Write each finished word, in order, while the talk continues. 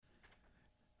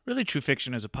Really True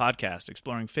Fiction is a podcast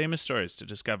exploring famous stories to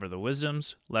discover the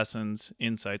wisdoms, lessons,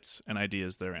 insights, and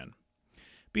ideas therein.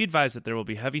 Be advised that there will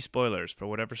be heavy spoilers for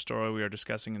whatever story we are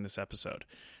discussing in this episode,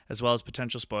 as well as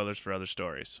potential spoilers for other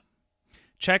stories.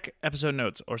 Check episode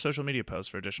notes or social media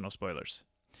posts for additional spoilers.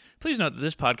 Please note that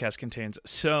this podcast contains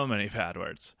so many bad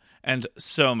words and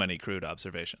so many crude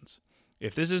observations.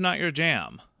 If this is not your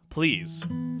jam, please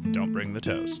don't bring the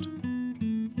toast.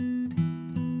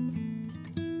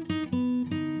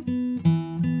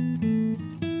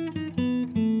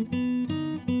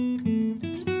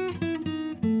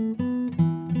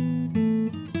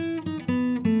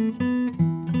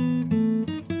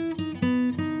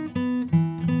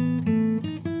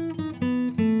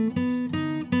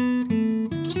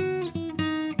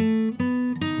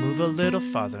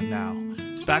 Father now,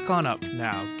 back on up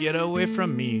now, get away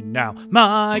from me now,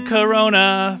 my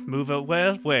corona, move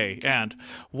away and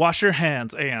wash your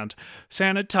hands and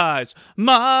sanitize,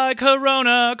 my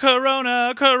corona.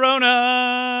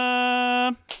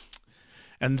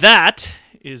 And that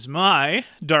is my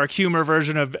dark humor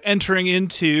version of entering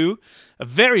into a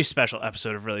very special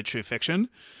episode of Really True Fiction.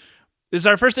 This is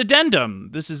our first addendum.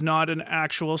 This is not an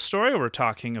actual story we're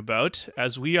talking about,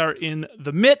 as we are in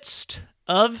the midst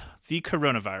of the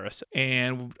coronavirus.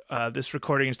 And this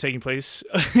recording is taking place,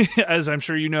 as I'm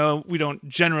sure you know, we don't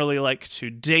generally like to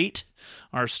date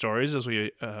our stories as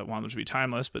we want them to be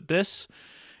timeless, but this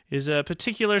is a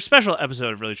particular special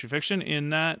episode of Really True Fiction in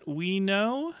that we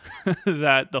know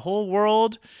that the whole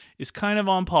world is kind of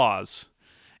on pause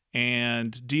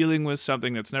and dealing with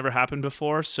something that's never happened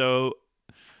before. So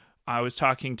I was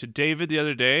talking to David the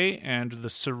other day, and the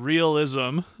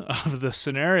surrealism of the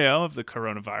scenario of the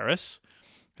coronavirus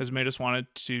has made us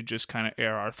want to just kind of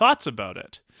air our thoughts about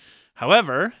it.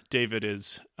 However, David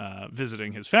is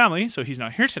visiting his family, so he's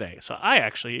not here today. So I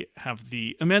actually have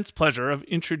the immense pleasure of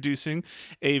introducing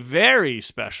a very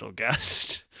special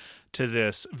guest to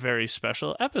this very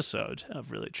special episode of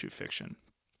Really True Fiction.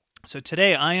 So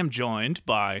today I am joined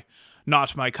by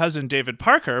not my cousin David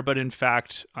Parker, but in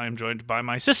fact I am joined by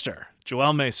my sister,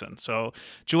 Joelle Mason. So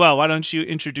Joelle, why don't you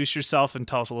introduce yourself and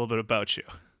tell us a little bit about you?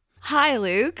 Hi,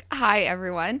 Luke. Hi,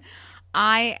 everyone.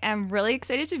 I am really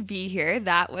excited to be here.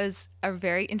 That was a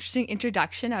very interesting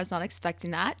introduction. I was not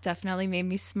expecting that. Definitely made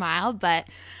me smile, but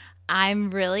I'm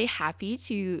really happy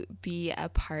to be a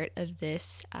part of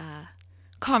this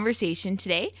conversation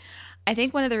today. I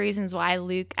think one of the reasons why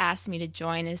Luke asked me to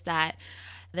join is that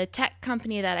the tech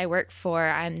company that I work for,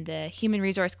 I'm the human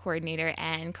resource coordinator,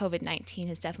 and COVID-19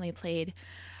 has definitely played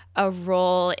a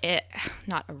role,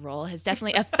 has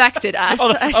definitely affected us.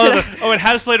 It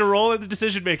has played a role in the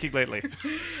decision making lately.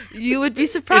 You would be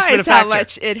surprised how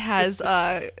much it has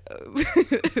played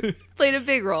a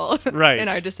big role in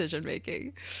our decision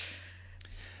making.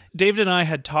 David and I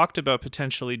had talked about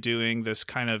potentially doing this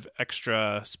kind of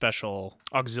extra special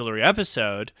auxiliary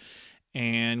episode,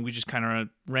 and we just kind of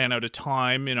ran out of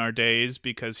time in our days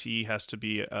because he has to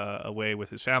be away with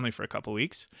his family for a couple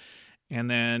weeks. And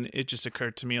then it just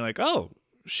occurred to me like, oh,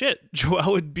 shit,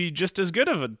 Joelle would be just as good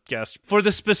of a guest for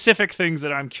the specific things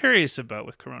that I'm curious about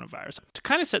with coronavirus. To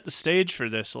kind of set the stage for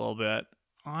this a little bit,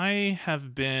 I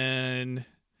have been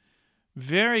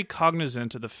very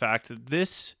cognizant of the fact that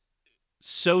this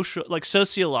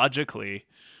sociologically,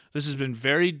 this has been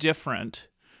very different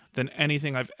than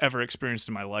anything I've ever experienced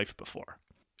in my life before.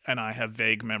 And I have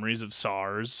vague memories of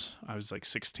SARS. I was like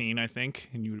 16, I think,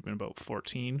 and you would have been about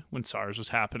 14 when SARS was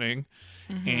happening.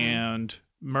 Mm-hmm. And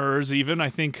MERS even.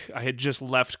 I think I had just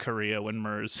left Korea when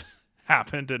MERS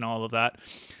happened and all of that.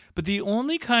 But the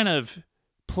only kind of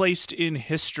placed in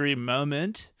history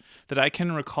moment that I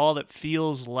can recall that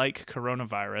feels like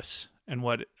coronavirus and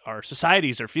what our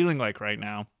societies are feeling like right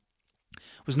now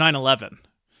was 9/11.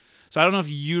 So I don't know if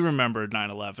you remember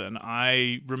 9/11.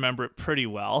 I remember it pretty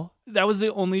well. That was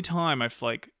the only time I feel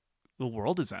like the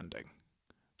world is ending.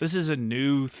 This is a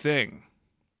new thing,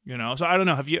 you know? So I don't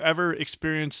know. Have you ever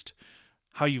experienced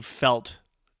how you felt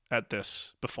at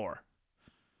this before?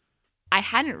 I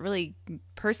hadn't really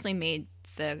personally made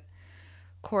the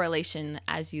correlation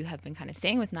as you have been kind of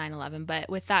saying with 9/11. But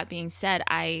with that being said,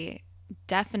 I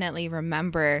definitely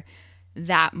remember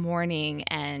that morning,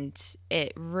 and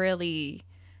it really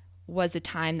was a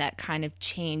time that kind of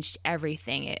changed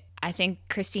everything. I think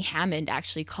Christy Hammond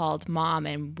actually called Mom,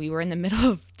 and we were in the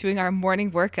middle of doing our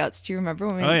morning workouts. Do you remember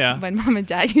when Mom and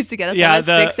Dad used to get us up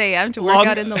at 6 a.m. to work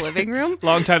out in the living room?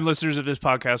 Longtime listeners of this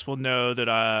podcast will know that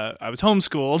I was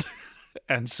homeschooled,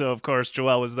 and so, of course,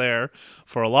 Joelle was there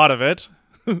for a lot of it,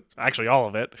 actually all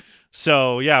of it.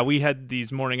 So, yeah, we had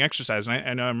these morning exercises,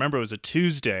 and I remember it was a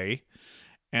Tuesday,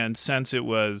 And since it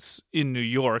was in New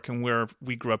York and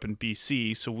we grew up in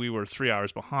BC, so we were 3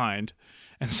 hours behind.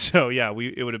 And so, yeah,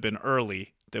 it would have been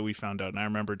early that we found out. And I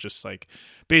remember just like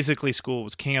basically school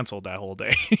was canceled that whole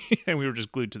day and we were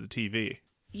just glued to the TV.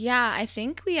 Yeah, I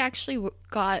think we actually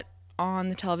got on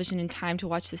the television in time to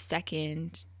watch the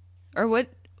second, or what?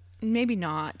 Maybe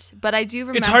not, but I do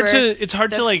remember. It's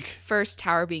hard to like first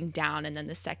tower being down and then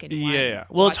the second one. Yeah.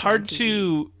 Well, it's hard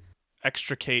to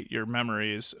extricate your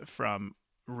memories from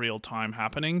real time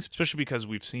happenings, especially because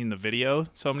we've seen the video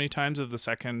so many times of the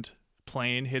second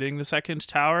plane hitting the second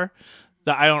tower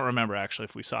that I don't remember actually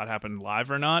if we saw it happen live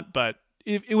or not, but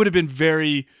it would have been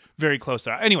very, very close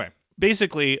to that. Anyway,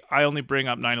 basically, I only bring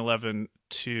up 9/11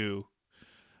 to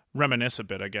reminisce a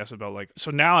bit, I guess, about like,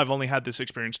 so now I've only had this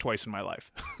experience twice in my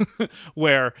life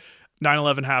where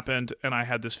 9/11 happened and I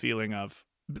had this feeling of,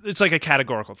 it's like a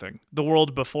categorical thing. The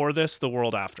world before this, the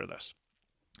world after this.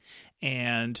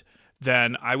 And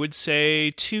then I would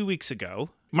say 2 weeks ago,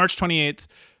 March 28th,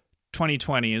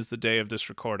 2020 is the day of this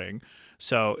recording.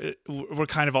 So we're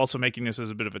kind of also making this as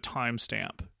a bit of a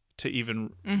timestamp to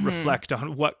even reflect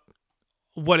on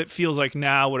what it feels like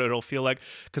now, what it'll feel like,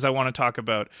 because I want to talk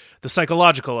about the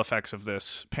psychological effects of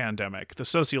this pandemic, the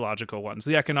sociological ones,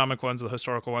 the economic ones, the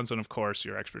historical ones, and of course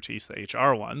your expertise, the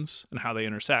HR ones, and how they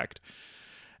intersect.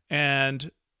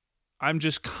 And I'm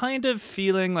just kind of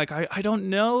feeling like I don't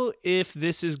know if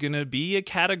this is going to be a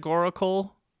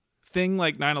categorical thing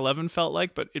like 9/11 felt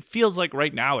like, but it feels like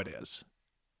right now it is.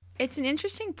 It's an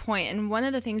interesting point, and one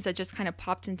of the things that just kind of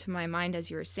popped into my mind as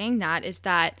you were saying that is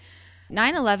that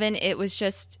 9/11, it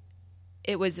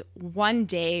was one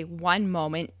day, one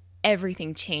moment,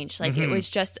 everything changed. Like it was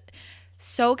just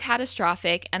so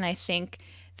catastrophic, and I think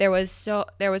there was a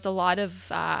lot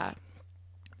of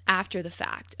after the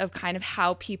fact of kind of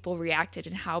how people reacted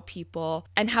and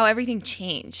how everything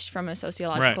changed from a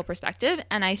sociological perspective.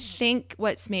 And I think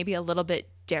what's maybe a little bit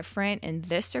different in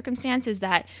this circumstance is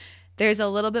that there's a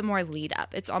little bit more lead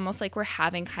up. It's almost like we're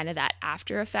having kind of that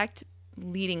after effect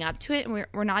leading up to it, and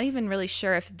we're not even really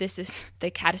sure if this is the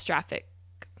catastrophic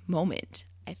moment.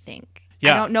 I think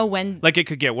I don't know when, like, it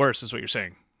could get worse is what you're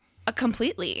saying.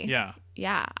 Completely. Yeah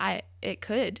It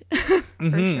could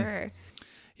for sure.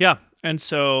 Yeah. And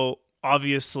so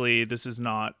obviously this is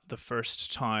not the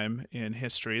first time in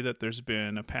history that there's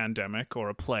been a pandemic, or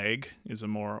a plague is a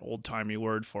more old-timey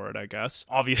word for it, I guess.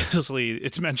 Obviously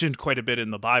it's mentioned quite a bit in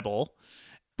the Bible.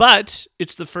 But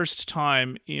it's the first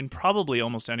time in probably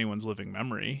almost anyone's living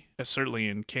memory, certainly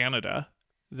in Canada,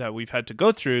 that we've had to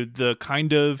go through the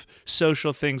kind of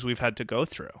social things we've had to go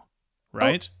through,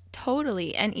 right? Oh,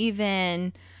 totally. And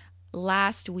even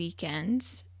last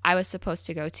weekend, I was supposed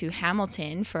to go to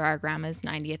Hamilton for our grandma's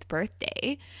 90th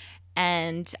birthday.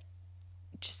 And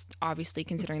just obviously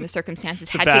considering the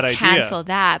circumstances, had to cancel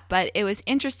that. But it was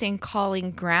interesting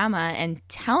calling grandma and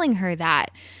telling her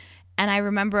that. And I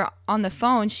remember on the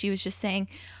phone, she was just saying,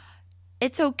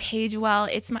 "It's okay, Joelle.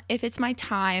 If it's my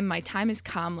time has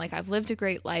come. Like, I've lived a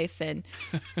great life." And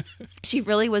she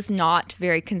really was not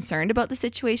very concerned about the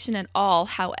situation at all.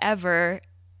 However,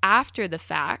 after the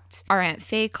fact, our Aunt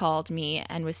Faye called me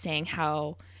and was saying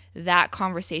how that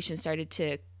conversation started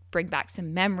to bring back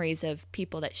some memories of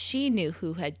people that she knew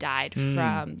who had died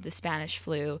from the Spanish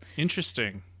flu.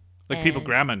 Interesting. Like people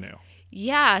grandma knew.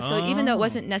 Yeah, so even though it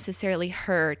wasn't necessarily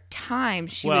her time,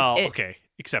 okay,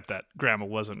 except that grandma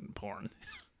wasn't born.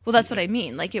 Well, that's what I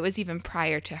mean. Like, it was even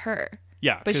prior to her.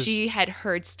 Yeah. But she had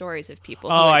heard stories of people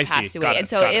who had passed away. And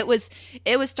so it was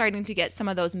starting to get some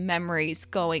of those memories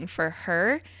going for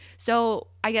her. So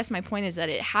I guess my point is that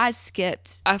it has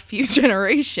skipped a few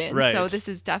generations. Right. So this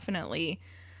is definitely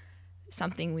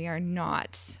something we are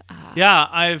not.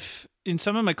 In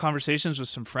some of my conversations with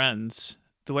some friends,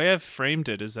 the way I've framed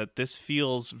it is that this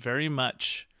feels very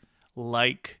much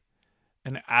like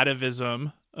an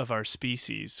atavism of our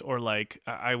species, or like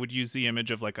I would use the image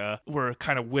of like we're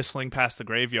kind of whistling past the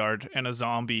graveyard and a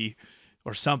zombie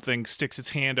or something sticks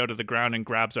its hand out of the ground and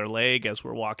grabs our leg as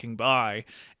we're walking by.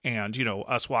 And, you know,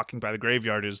 us walking by the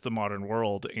graveyard is the modern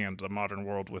world, and the modern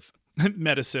world with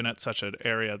medicine at such an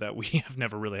area that we have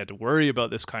never really had to worry about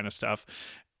this kind of stuff.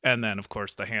 And then, of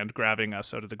course, the hand grabbing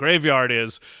us out of the graveyard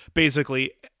is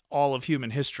basically all of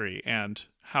human history, and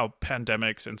how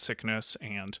pandemics and sickness,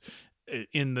 and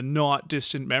in the not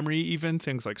distant memory, even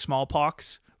things like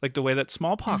smallpox, like the way that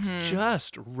smallpox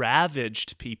just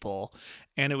ravaged people,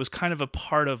 and it was kind of a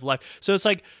part of life. So it's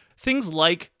like things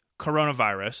like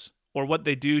coronavirus, or what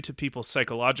they do to people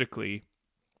psychologically.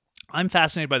 I'm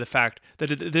fascinated by the fact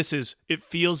that it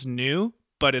feels new,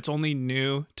 but it's only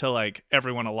new to like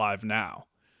everyone alive now.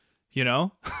 You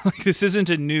know, like this isn't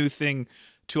a new thing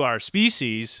to our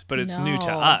species, but it's new to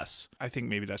No. us. I think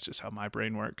maybe that's just how my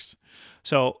brain works.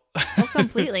 So Well,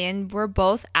 completely. And we're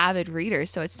both avid readers,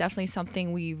 so it's definitely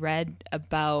something we read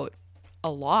about a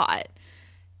lot.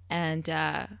 And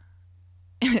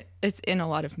it's in a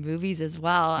lot of movies as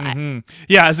well.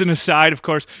 yeah, as an aside, of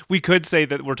course, we could say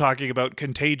that we're talking about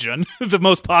Contagion, the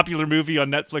most popular movie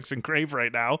on Netflix and Crave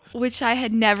right now. Which I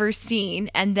had never seen.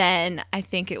 And then I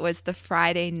think it was the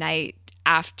Friday night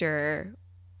after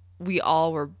we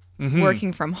all were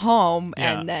working from home,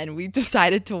 Yeah. and then we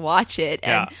decided to watch it.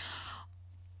 And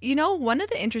you know, one of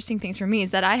the interesting things for me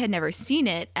is that I had never seen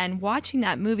it, and watching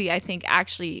that movie, I think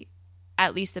actually,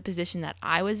 at least the position that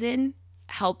I was in,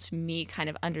 helped me kind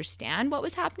of understand what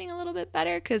was happening a little bit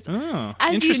better. Because Oh,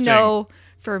 as you interesting. know,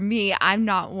 for me, I'm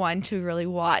not one to really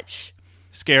watch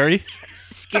Scary.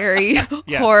 scary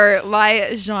Yes. horror.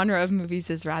 My genre of movies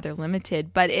is rather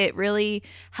limited, but it really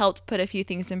helped put a few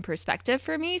things in perspective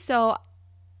for me. So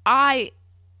I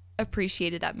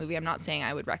appreciated that movie. I'm not saying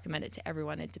I would recommend it to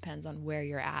everyone. It depends on where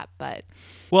you're at, but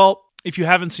Well, if you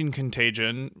haven't seen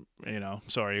Contagion,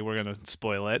 sorry, we're going to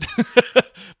spoil it.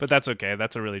 But that's okay.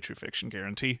 That's a really true fiction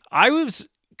guarantee.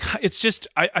 It's just,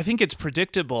 I think it's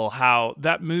predictable how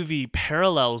that movie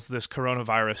parallels this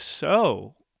coronavirus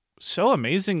so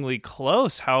amazingly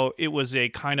close, how it was a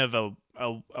kind of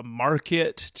a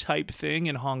market type thing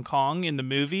in Hong Kong in the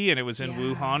movie, and it was in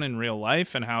Wuhan in real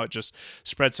life, and how it just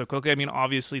spread so quickly. I mean,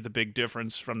 obviously the big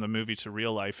difference from the movie to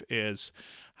real life is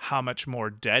how much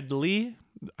more deadly,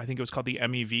 I think it was called the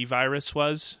MEV virus,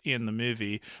 was in the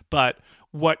movie. But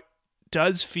what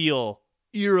does feel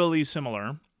eerily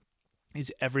similar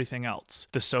is everything else.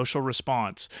 The social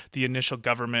response, the initial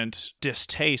government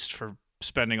distaste for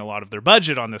spending a lot of their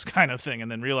budget on this kind of thing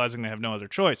and then realizing they have no other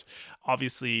choice.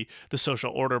 Obviously, the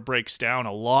social order breaks down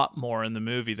a lot more in the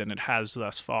movie than it has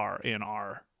thus far in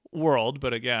our world.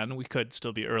 But again, we could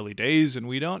still be early days and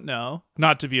we don't know.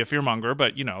 Not to be a fearmonger,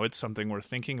 but it's something worth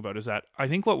thinking about, is that I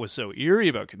think what was so eerie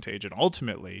about Contagion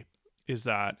ultimately is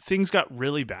that things got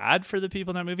really bad for the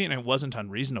people in that movie, and it wasn't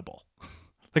unreasonable.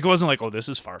 Like, it wasn't like, oh, this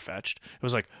is far-fetched. It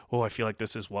was like, oh, I feel like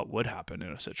this is what would happen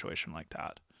in a situation like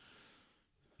that.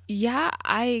 yeah,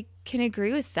 I can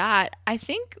agree with that. I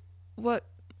think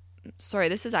sorry,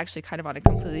 this is actually kind of on a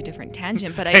completely different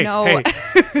tangent, but I know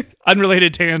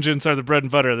Unrelated tangents are the bread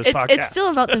and butter of this podcast. it's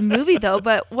still about the movie though.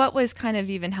 But what was kind of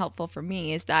even helpful for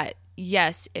me is that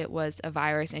yes, it was a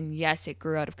virus, and yes, it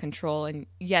grew out of control, and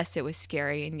yes, it was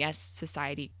scary, and yes,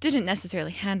 society didn't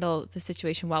necessarily handle the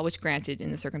situation well, which granted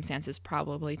in the circumstances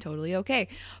probably totally okay.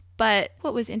 But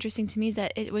what was interesting to me is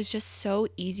that it was just so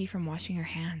easy from washing your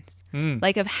hands,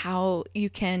 like of how you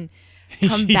can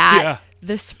combat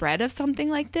the spread of something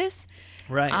like this.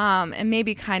 Right. And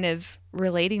maybe kind of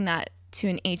relating that to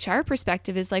an HR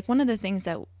perspective is like one of the things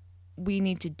that we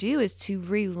need to do is to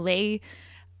relay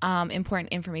important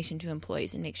information to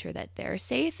employees and make sure that they're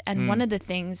safe. And one of the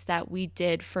things that we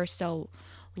did for so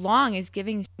long is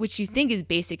giving, which you think is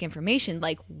basic information,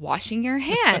 like washing your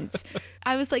hands.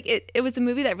 I was like, it was a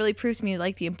movie that really proved to me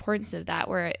like the importance of that,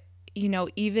 where,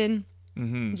 even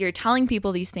you're telling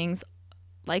people these things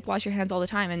like wash your hands all the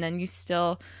time, and then you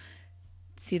still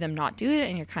see them not do it,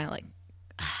 and you're kind of like,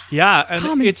 yeah, and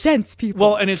common sense, people.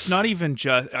 Well, and it's not even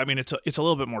just, I mean, it's a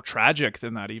little bit more tragic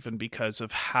than that, even because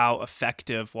of how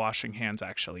effective washing hands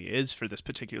actually is for this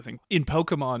particular thing. In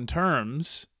Pokemon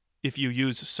terms, if you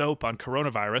use soap on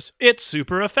coronavirus, it's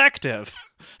super effective.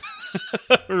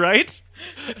 Right?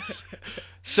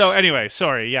 So anyway,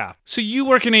 sorry, yeah. So you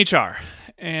work in HR,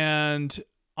 and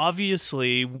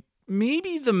obviously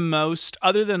maybe the most,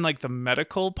 other than like the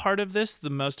medical part of this, the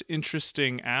most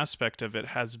interesting aspect of it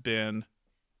has been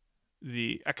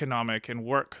the economic and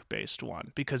work-based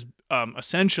one, because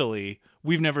essentially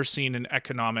we've never seen an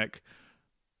economic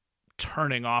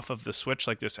turning off of the switch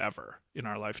like this ever in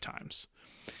our lifetimes.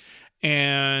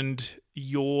 And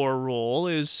your role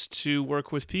is to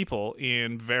work with people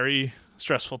in very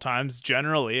stressful times,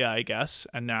 generally, I guess.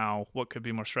 And now what could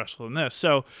be more stressful than this?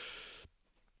 So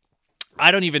I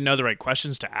don't even know the right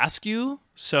questions to ask you,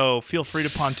 so feel free to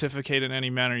pontificate in any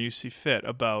manner you see fit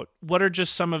about what are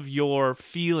just some of your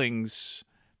feelings,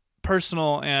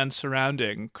 personal and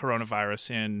surrounding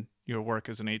coronavirus, in your work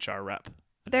as an HR rep.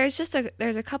 There's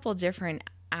a couple different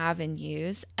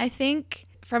avenues. I think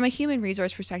from a human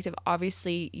resource perspective,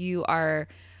 obviously you are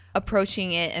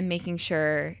approaching it and making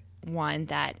sure, one,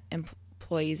 that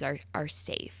employees are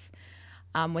safe.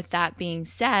 With that being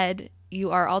said, you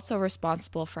are also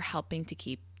responsible for helping to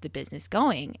keep the business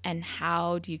going. And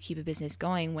how do you keep a business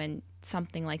going when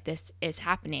something like this is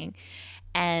happening?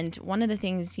 And one of the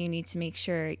things you need to make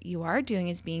sure you are doing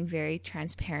is being very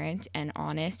transparent and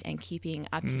honest and keeping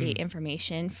up-to-date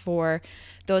information for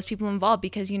those people involved,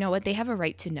 because you know what? They have a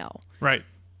right to know. Right.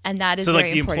 And that is so very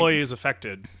like the important. employee is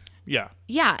affected. Yeah.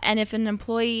 Yeah. And if an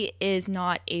employee is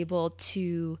not able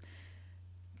to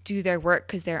do their work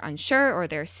because they're unsure or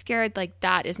they're scared, like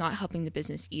that is not helping the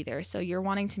business either. So you're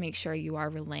wanting to make sure you are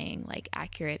relaying like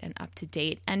accurate and up to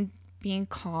date, and being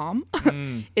calm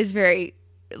is very,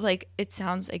 like, it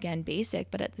sounds again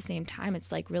basic, but at the same time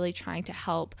it's like really trying to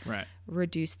help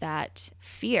reduce that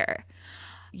fear.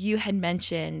 You had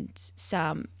mentioned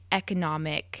some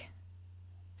economic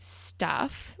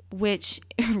stuff, which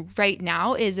right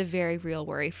now is a very real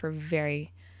worry for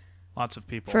lots of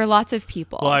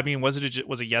people. Well, I mean, was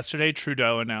it yesterday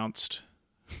Trudeau announced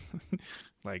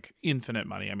like infinite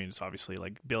money? I mean, it's obviously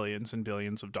like billions and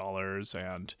billions of dollars,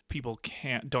 and people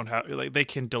they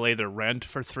can delay their rent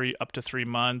for up to 3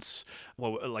 months.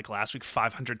 Well, like last week,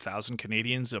 500,000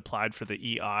 Canadians applied for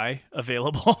the EI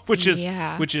available, which is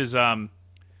the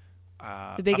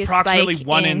biggest approximately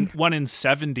spike one in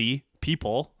 70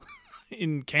 people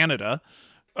in Canada.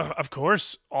 Of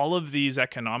course, all of these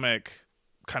economic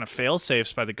kind of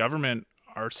fail-safes by the government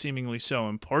are seemingly so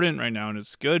important right now, and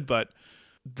it's good, but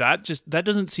that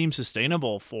doesn't seem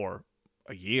sustainable for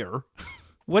a year.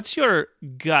 What's your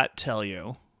gut tell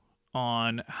you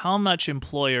on how much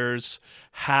employers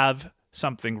have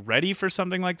something ready for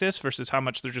something like this versus how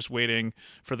much they're just waiting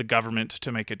for the government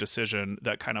to make a decision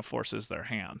that kind of forces their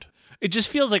hand? It just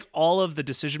feels like all of the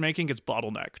decision making gets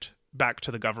bottlenecked back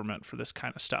to the government for this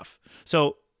kind of stuff.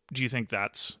 So do you think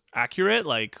that's accurate?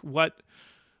 Like what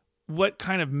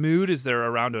kind of mood is there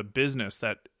around a business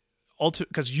that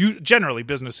because generally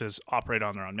businesses operate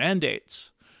on their own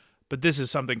mandates, but this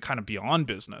is something kind of beyond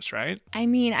business, right? I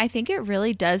mean, I think it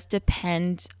really does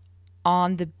depend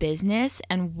on the business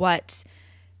and what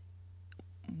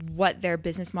their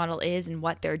business model is and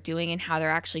what they're doing and how they're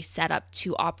actually set up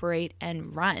to operate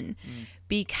and run.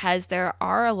 Because there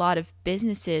are a lot of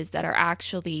businesses that are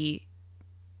actually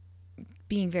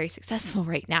being very successful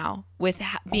right now with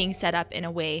being set up in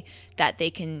a way that they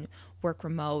can work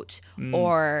remote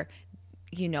or,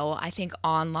 you know, I think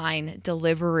online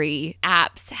delivery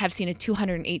apps have seen a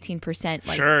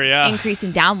 218% increase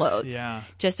in downloads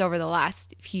just over the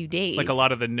last few days. Like a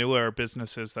lot of the newer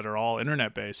businesses that are all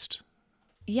internet based.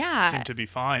 Yeah. Seem to be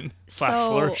fine /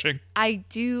 flourishing. I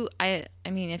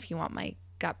mean, if you want my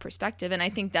gut perspective, and I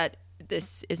think that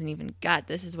this isn't even gut,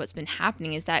 this is what's been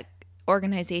happening, is that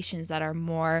organizations that are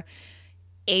more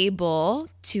able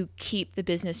to keep the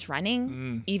business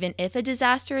running, even if a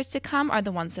disaster is to come, are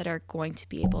the ones that are going to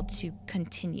be able to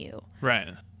continue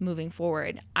moving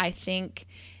forward. I think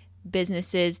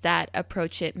businesses that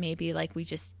approach it maybe like we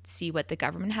just see what the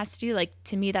government has to do, like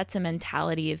to me that's a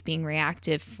mentality of being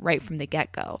reactive right from the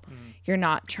get-go. You're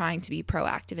not trying to be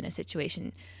proactive in a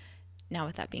situation. Now,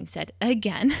 with that being said,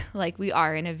 again, like we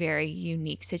are in a very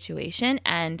unique situation,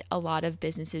 and a lot of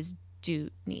businesses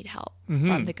do need help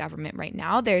from the government right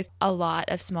now. There's a lot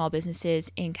of small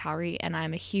businesses in Calgary, and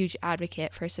I'm a huge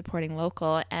advocate for supporting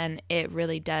local, and it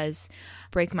really does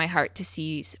break my heart to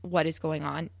see what is going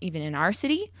on even in our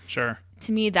city. Sure.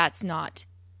 To me, that's not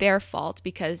their fault,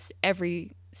 because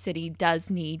every city does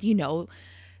need, you know,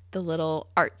 the little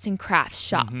arts and crafts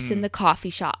shops and the coffee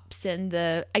shops and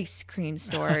the ice cream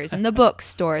stores and the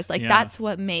bookstores. Like that's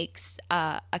what makes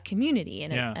a community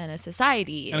and a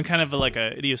society. And kind of like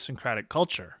a idiosyncratic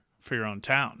culture for your own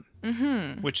town,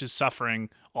 which is suffering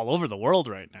all over the world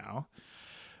right now,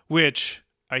 which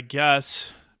I guess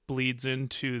bleeds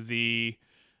into the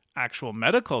actual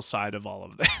medical side of all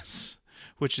of this,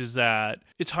 which is that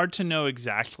it's hard to know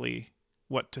exactly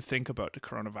what to think about the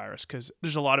coronavirus, because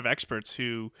there's a lot of experts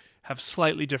who have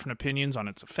slightly different opinions on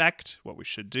its effect, what we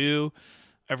should do.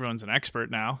 Everyone's an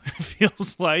expert now, it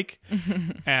feels like.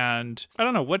 And I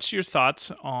don't know, what's your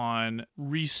thoughts on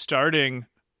restarting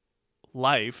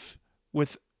life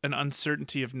with an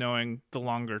uncertainty of knowing the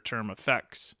longer term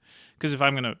effects? Because if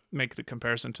I'm going to make the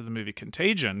comparison to the movie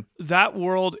Contagion, that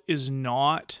world is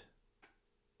not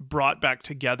brought back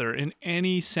together in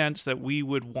any sense that we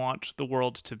would want the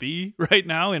world to be right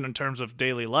now in terms of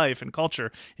daily life and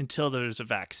culture until there's a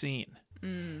vaccine,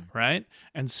 right?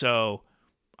 And so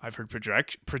I've heard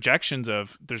projections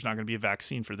of there's not going to be a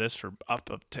vaccine for this for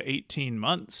up to 18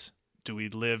 months. Do we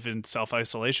live in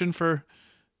self-isolation for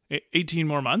 18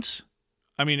 more months?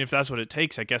 I mean, if that's what it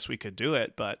takes, I guess we could do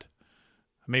it, but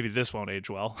maybe this won't age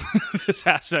well, this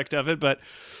aspect of it. But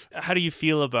how do you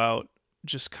feel about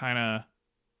just kind of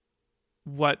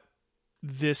what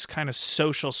this kind of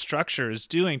social structure is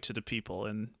doing to the people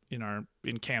in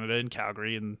Canada, in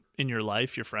Calgary, and in your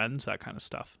life, your friends, that kind of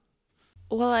stuff.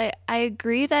 Well, I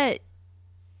agree that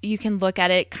you can look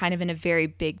at it kind of in a very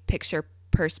big picture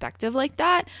perspective like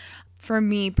that. For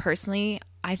me personally,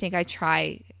 I think I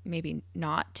try maybe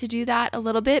not to do that a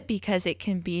little bit because it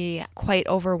can be quite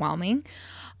overwhelming.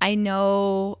 I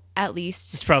know, at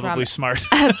least it's probably from smart.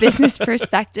 a business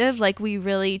perspective, like we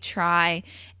really try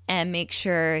and make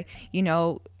sure,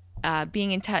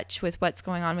 being in touch with what's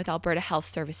going on with Alberta Health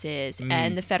Services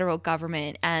and the federal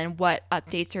government and what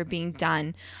updates are being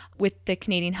done with the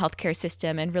Canadian healthcare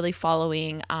system, and really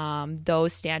following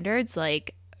those standards.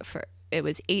 Like it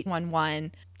was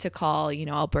 811 to call,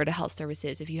 Alberta Health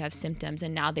Services if you have symptoms.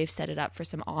 And now they've set it up for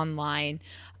some online,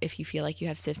 if you feel like you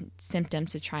have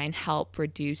symptoms, to try and help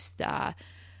reduce the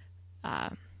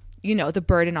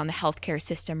burden on the healthcare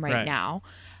system right now.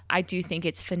 I do think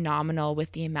it's phenomenal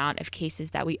with the amount of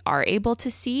cases that we are able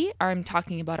to see. I'm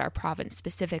talking about our province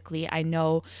specifically. I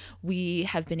know we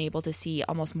have been able to see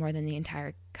almost more than the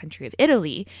entire country of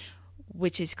Italy,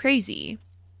 which is crazy.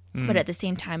 But at the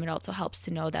same time, it also helps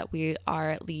to know that we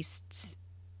are at least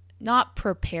not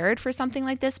prepared for something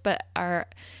like this, but are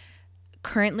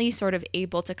currently sort of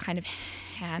able to kind of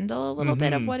handle a little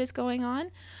bit of what is going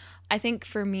on. I think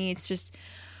for me, it's just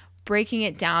breaking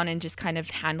it down and just kind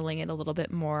of handling it a little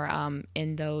bit more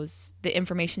in the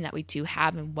information that we do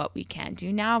have and what we can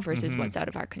do now versus what's out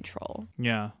of our control.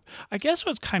 Yeah. I guess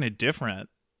what's kind of different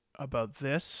about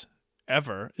this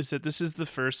ever is that this is the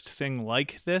first thing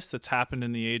like this that's happened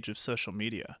in the age of social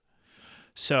media.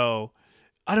 So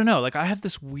I don't know, like I have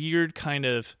this weird kind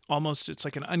of almost, it's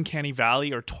like an uncanny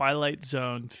valley or Twilight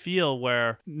Zone feel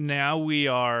where now we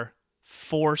are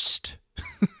forced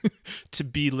to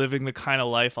be living the kind of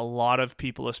life a lot of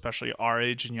people, especially our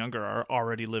age and younger, are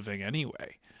already living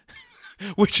anyway,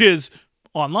 which is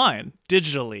online,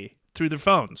 digitally, through their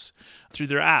phones, through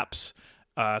their apps,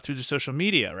 through their social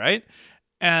media, right?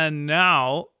 And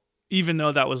now, even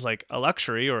though that was like a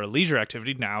luxury or a leisure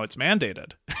activity, now it's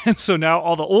mandated. And so now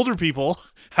all the older people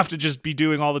have to just be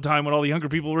doing all the time what all the younger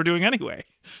people were doing anyway.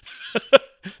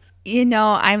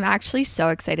 I'm actually so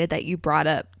excited that you brought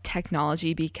up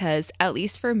technology because, at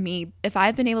least for me, if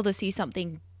I've been able to see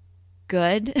something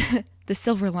good, the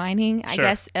silver lining, I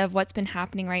guess, of what's been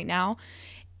happening right now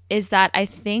is that I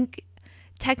think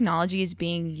technology is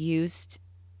being used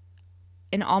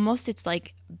in almost its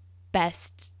like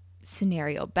best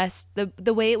scenario,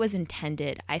 the way it was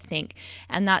intended, I think.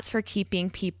 And that's for keeping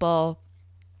people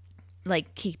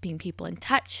in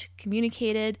touch,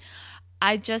 communicated.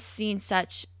 I've just seen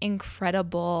such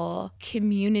incredible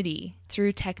community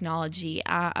through technology.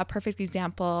 A perfect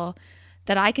example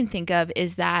that I can think of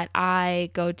is that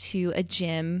I go to a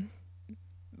gym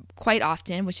quite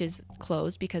often, which is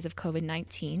closed because of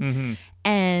COVID-19.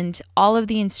 And all of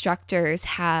the instructors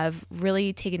have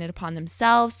really taken it upon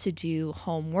themselves to do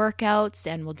home workouts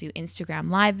and will do Instagram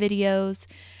live videos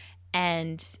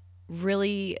and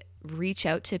really reach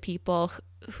out to people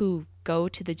who go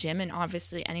to the gym and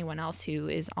obviously anyone else who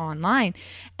is online.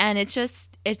 And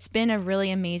it's been a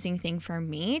really amazing thing for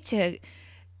me to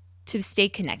stay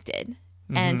connected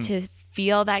and to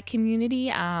feel that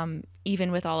community,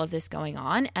 even with all of this going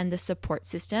on. And the support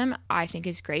system, I think,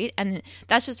 is great. And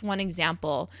that's just one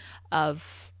example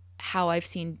of how I've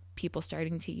seen people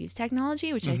starting to use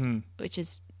technology, which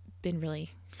has been really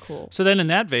cool. So then in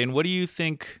that vein, what do you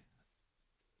think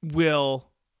will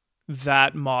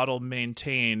that model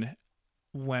maintain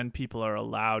when people are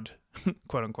allowed,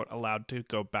 quote unquote, allowed to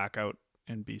go back out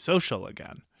and be social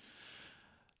again?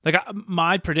 Like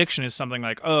my prediction is something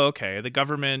like, oh, okay, the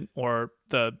government or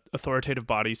the authoritative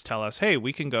bodies tell us, hey,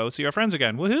 we can go see our friends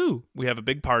again. Woohoo! We have a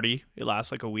big party. It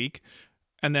lasts like a week.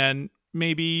 And then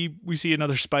maybe we see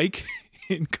another spike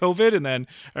in COVID and then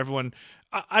everyone,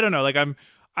 I don't know, like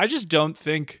I just don't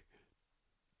think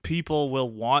people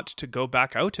will want to go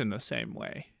back out in the same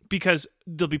way because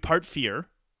there'll be part fear,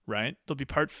 right? There'll be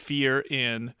part fear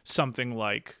in something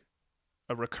like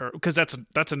a because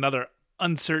that's another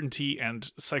uncertainty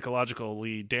and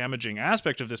psychologically damaging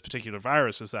aspect of this particular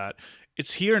virus is that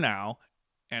it's here now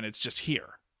and it's just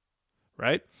here,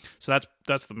 right? So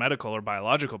that's the medical or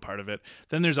biological part of it.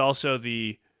 Then there's also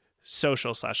the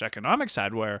social/economic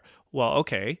side where, well,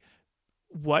 okay,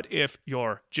 what if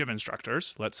your gym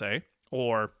instructors, let's say,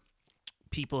 or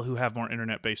people who have more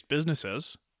internet-based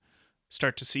businesses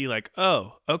start to see like,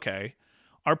 oh, okay,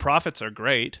 our profits are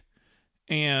great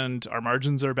and our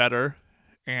margins are better.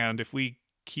 And if we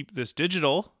keep this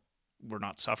digital, we're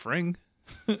not suffering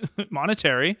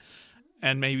monetary,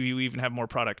 and maybe we even have more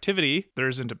productivity. There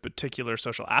isn't a particular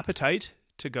social appetite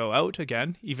to go out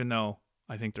again, even though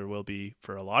I think there will be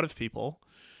for a lot of people.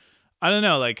 I don't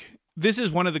know, like, this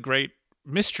is one of the great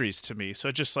mysteries to me.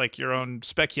 So just like your own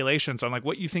speculations on like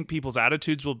what you think people's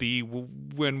attitudes will be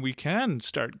when we can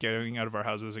start getting out of our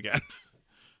houses again.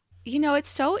 You know, it's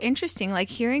so interesting, like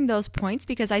hearing those points,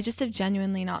 because I just have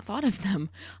genuinely not thought of them.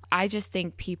 I just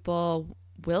think people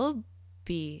will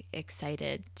be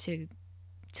excited to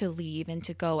leave and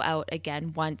to go out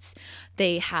again once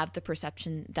they have the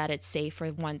perception that it's safe,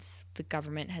 or once the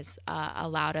government has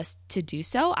allowed us to do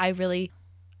so.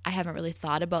 I haven't really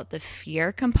thought about the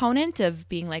fear component of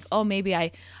being like, oh, maybe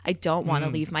I don't want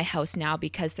to leave my house now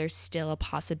because there's still a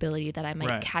possibility that I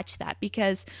might catch that.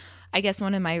 Because I guess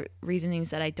one of my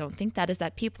reasonings that I don't think that is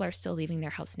that people are still leaving their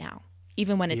house now,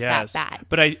 even when it's that bad.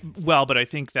 But I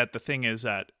think that the thing is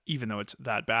that even though it's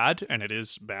that bad, and it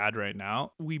is bad right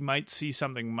now, we might see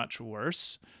something much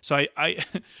worse. So I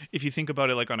if you think about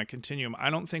it like on a continuum, I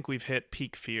don't think we've hit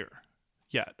peak fear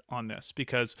yet on this,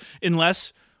 because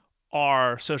unless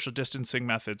our social distancing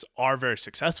methods are very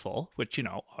successful, which, you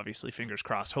know, obviously fingers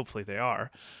crossed, hopefully they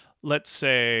are. Let's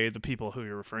say the people who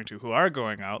you're referring to who are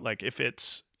going out, like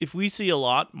if we see a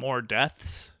lot more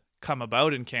deaths come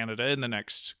about in Canada in the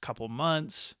next couple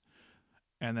months,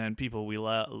 and then people we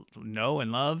know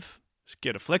and love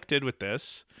get afflicted with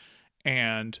this,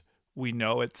 and we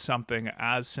know it's something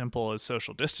as simple as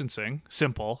social distancing,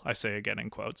 simple, I say again in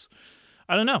quotes.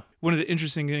 I don't know. One of the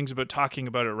interesting things about talking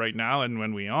about it right now and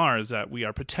when we are is that we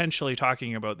are potentially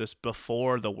talking about this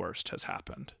before the worst has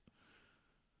happened.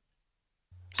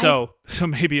 So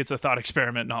maybe it's a thought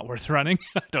experiment not worth running.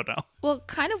 I don't know. Well,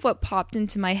 kind of what popped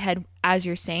into my head as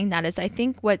you're saying that is, I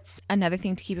think what's another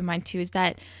thing to keep in mind too is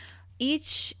that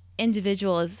each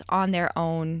individual is on their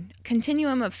own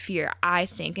continuum of fear, I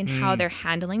think, and how they're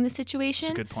handling the situation.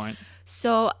 That's a good point.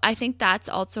 So I think that's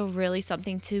also really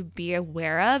something to be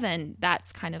aware of. And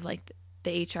that's kind of like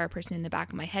the HR person in the back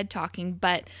of my head talking.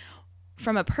 But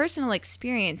from a personal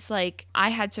experience, like I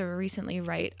had to recently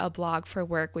write a blog for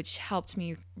work, which helped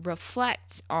me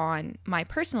reflect on my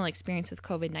personal experience with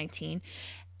COVID-19.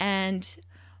 And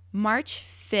March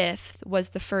 5th was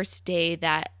the first day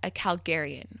that a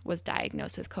Calgarian was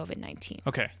diagnosed with COVID-19.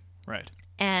 Okay, right.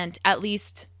 And at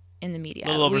least in the media. A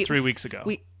little over 3 weeks ago.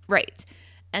 Right.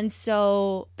 And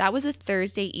so that was a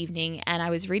Thursday evening, and I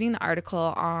was reading the article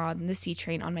on the C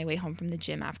train on my way home from the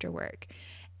gym after work.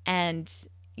 And,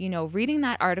 you know, reading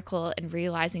that article and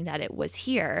realizing that it was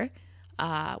here,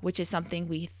 which is something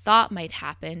we thought might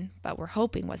happen, but we're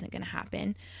hoping wasn't going to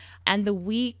happen. And the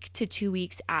week to 2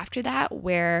 weeks after that,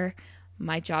 where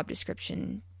my job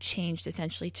description changed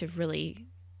essentially to really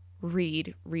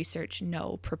read, research,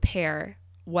 know, prepare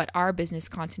what our business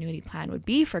continuity plan would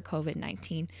be for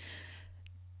COVID-19.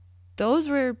 Those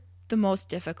were the most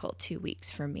difficult 2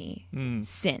 weeks for me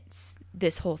since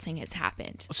this whole thing has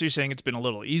happened. So you're saying it's been a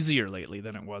little easier lately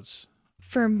than it was?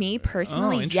 For me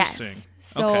personally, yes.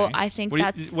 So okay. I think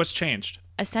what's changed?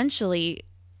 Essentially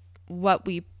what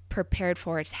we prepared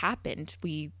for has happened.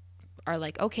 We are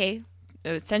like, okay,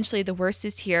 essentially the worst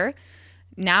is here.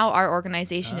 Now our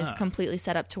organization is completely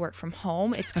set up to work from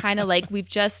home. It's kind of like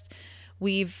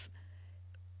we've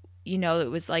you know, it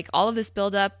was like all of this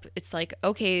buildup. It's like,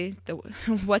 okay,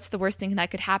 what's the worst thing that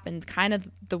could happen? Kind of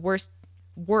the worst,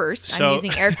 so, I'm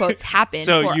using air quotes, happened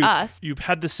for us. You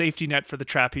had the safety net for the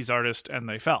trapeze artist and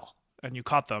they fell and you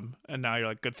caught them. And now you're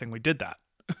like, good thing we did that.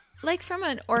 Like from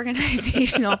an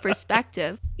organizational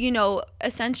perspective, you know,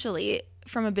 essentially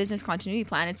from a business continuity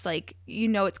plan, it's like, you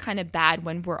know, it's kind of bad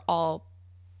when we're all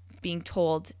being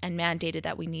told and mandated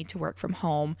that we need to work from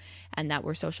home and that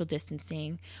we're social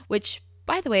distancing, which,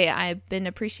 by the way, I've been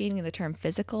appreciating the term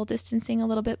physical distancing a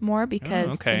little bit more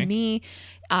because to me,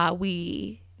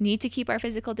 we need to keep our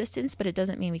physical distance, but it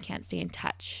doesn't mean we can't stay in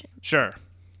touch. Sure.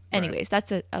 Anyways,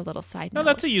 that's a little side note. No,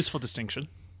 that's a useful distinction,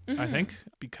 I think,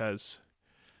 because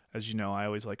as you know, I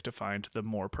always like to find the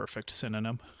more perfect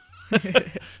synonym.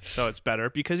 So it's better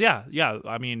because, yeah,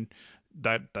 I mean,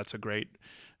 that's a great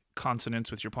consonance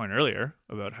with your point earlier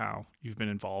about how you've been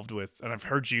involved with, and I've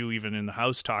heard you even in the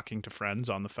house talking to friends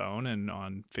on the phone and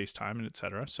on FaceTime and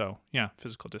etc. So yeah,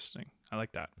 physical distancing. I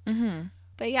like that. Mm-hmm.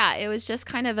 But yeah, it was just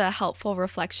kind of a helpful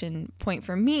reflection point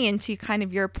for me, and to kind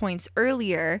of your points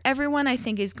earlier. Everyone, I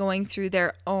think, is going through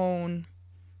their own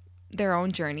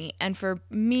journey, and for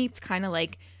me, it's kind of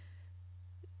like,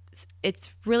 it's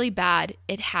really bad.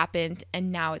 It happened. And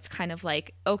now it's kind of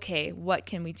like, okay, what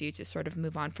can we do to sort of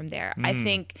move on from there? I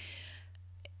think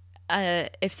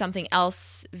if something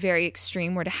else very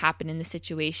extreme were to happen in the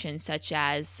situation, such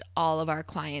as all of our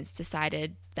clients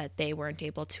decided that they weren't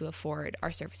able to afford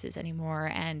our services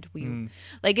anymore, and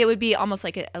it would be almost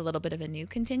like a little bit of a new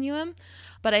continuum.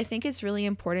 But I think it's really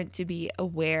important to be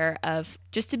aware of,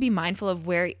 just to be mindful of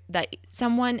where that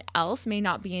someone else may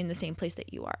not be in the same place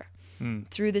that you are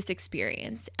through this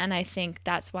experience. And I think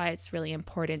that's why it's really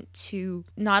important to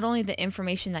not only the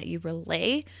information that you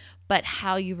relay, but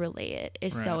how you relay it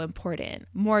is so important,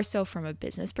 more so from a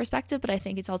business perspective. But I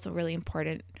think it's also really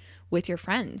important with your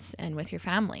friends and with your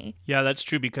family. Yeah, that's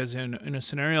true, because in a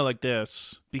scenario like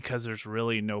this, because there's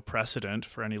really no precedent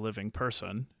for any living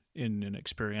person in an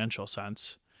experiential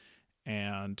sense,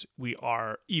 and we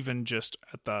are even just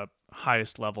at the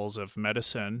highest levels of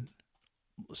medicine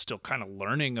still kind of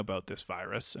learning about this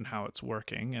virus and how it's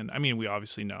working. And I mean, we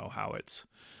obviously know how it's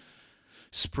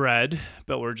spread,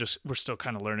 but we're still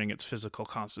kind of learning its physical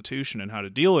constitution and how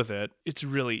to deal with it. It's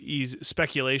really easy.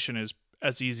 Speculation is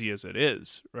as easy as it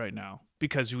is right now,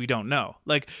 because we don't know.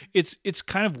 Like, it's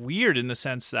kind of weird in the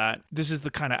sense that this is the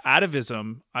kind of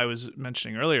atavism I was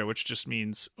mentioning earlier, which just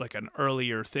means like an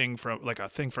earlier thing from like a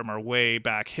thing from our way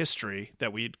back history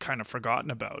that we'd kind of forgotten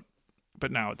about,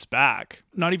 but now it's back.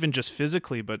 Not even just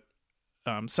physically, but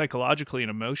psychologically and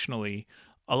emotionally.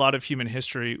 A lot of human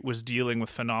history was dealing with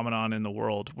phenomenon in the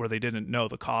world where they didn't know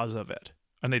the cause of it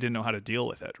and they didn't know how to deal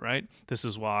with it, right? This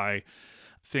is why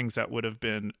things that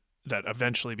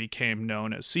eventually became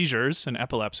known as seizures and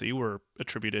epilepsy were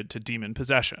attributed to demon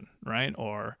possession, right?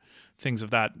 Or things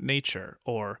of that nature.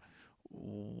 Or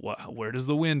where does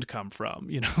the wind come from?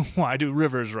 You know, why do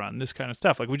rivers run? This kind of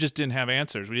stuff. Like, we just didn't have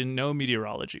answers. We didn't know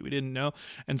meteorology. We didn't know.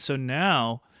 And so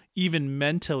now, even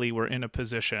mentally, we're in a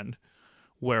position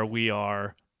where we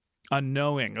are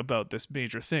unknowing about this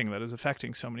major thing that is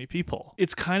affecting so many people.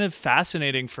 It's kind of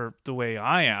fascinating for the way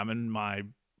I am in my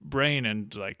brain,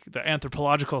 and like the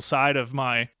anthropological side of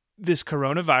this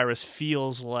coronavirus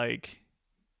feels like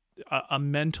a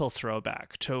mental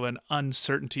throwback to an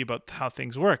uncertainty about how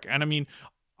things work. And I mean,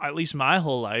 at least my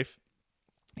whole life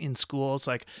in school, it's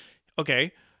like,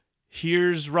 okay,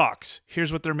 here's rocks.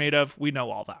 Here's what they're made of. We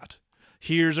know all that.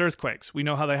 Here's earthquakes. We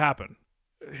know how they happen.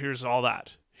 Here's all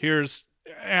that. Here's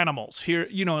animals. Here,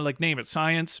 you know, like, name it,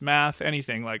 science, math,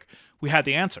 anything. Like, we had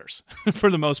the answers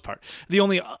for the most part. The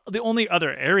only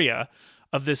other area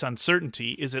of this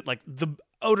uncertainty is at like the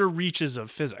outer reaches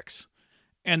of physics.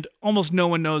 And almost no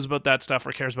one knows about that stuff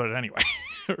or cares about it anyway,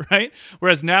 right?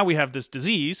 Whereas now we have this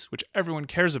disease, which everyone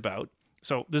cares about.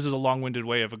 So this is a long-winded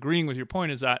way of agreeing with your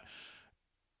point, is that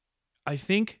I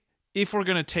think if we're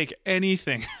going to take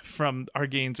anything from our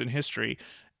gains in history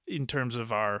in terms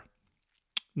of our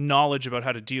knowledge about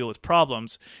how to deal with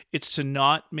problems, it's to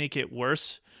not make it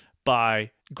worse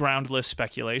by groundless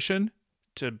speculation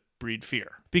to breed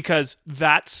fear. Because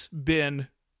that's been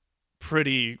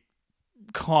pretty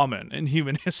common in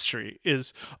human history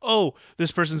is, oh,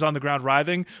 this person's on the ground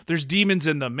writhing, there's demons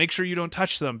in them, make sure you don't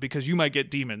touch them because you might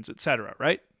get demons, etc.,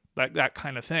 right? That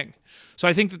kind of thing. So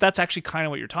I think that's actually kind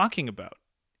of what you're talking about,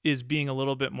 is being a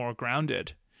little bit more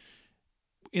grounded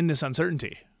in this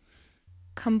uncertainty.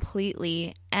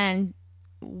 Completely. And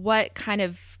what kind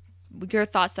of your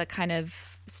thoughts that kind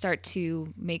of start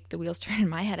to make the wheels turn in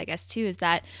my head, I guess, too, is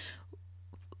that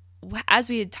as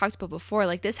we had talked about before,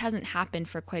 like, this hasn't happened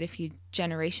for quite a few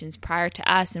generations prior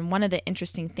to us. And one of the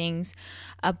interesting things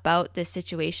about this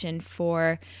situation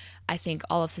for, I think,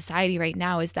 all of society right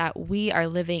now is that we are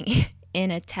living in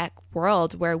a tech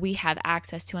world where we have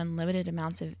access to unlimited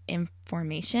amounts of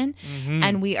information,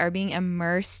 and we are being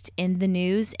immersed in the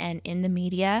news and in the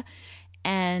media.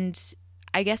 And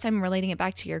I guess I'm relating it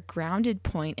back to your grounded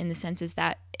point, in the sense is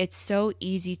that it's so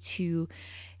easy to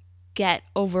get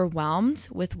overwhelmed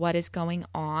with what is going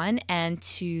on and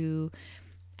to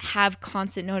have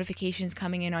constant notifications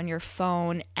coming in on your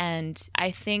phone. And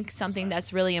I think something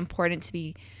that's really important to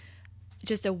be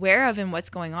just aware of in what's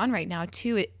going on right now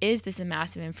too, it is this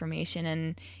massive information.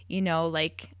 And, you know,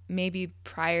 like, maybe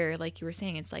prior, like you were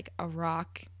saying, it's like a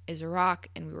rock is a rock,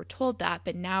 and we were told that,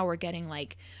 but now we're getting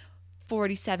like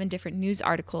 47 different news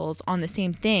articles on the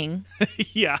same thing.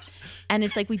 Yeah. And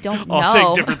it's like, we don't know. All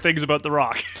saying different things about The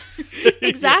Rock.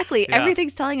 Exactly. Yeah.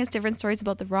 Everything's telling us different stories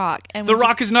about The Rock. And The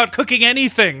Rock is not cooking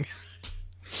anything.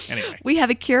 Anyway. We have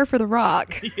a cure for The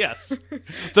Rock. Yes.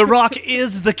 The Rock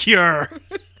is the cure.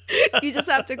 You just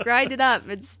have to grind it up.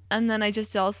 And then I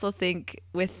just also think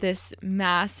with this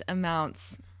mass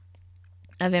amounts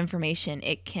of information,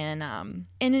 it can,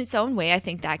 in its own way, I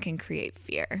think that can create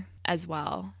fear as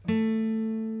well.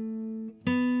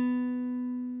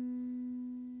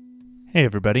 Hey,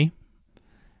 everybody.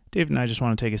 Dave and I just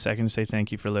want to take a second to say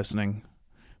thank you for listening.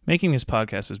 Making this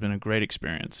podcast has been a great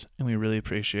experience, and we really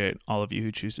appreciate all of you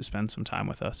who choose to spend some time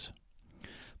with us.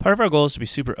 Part of our goal is to be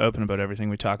super open about everything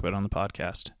we talk about on the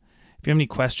podcast. If you have any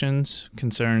questions,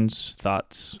 concerns,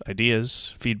 thoughts,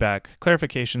 ideas, feedback,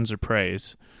 clarifications, or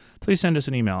praise, please send us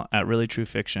an email at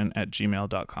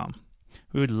reallytruefiction@gmail.com.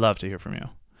 We would love to hear from you.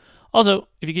 Also,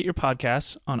 if you get your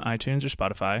podcasts on iTunes or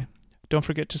Spotify, don't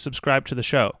forget to subscribe to the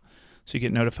show so you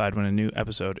get notified when a new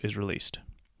episode is released.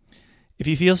 If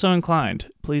you feel so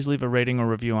inclined, please leave a rating or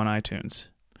review on iTunes.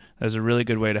 That is a really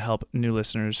good way to help new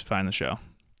listeners find the show.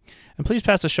 And please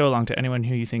pass the show along to anyone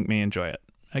who you think may enjoy it.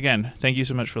 Again, thank you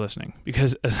so much for listening,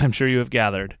 because as I'm sure you have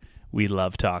gathered, we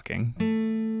love talking.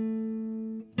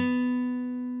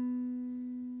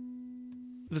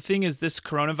 The thing is, this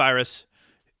coronavirus,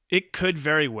 it could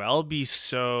very well be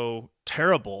so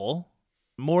terrible,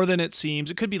 more than it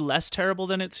seems. It could be less terrible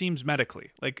than it seems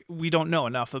medically. Like, we don't know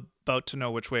enough about to know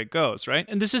which way it goes, right?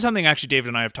 And this is something actually David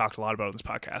and I have talked a lot about on this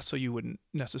podcast, so you wouldn't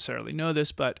necessarily know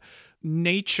this, but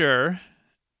nature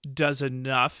does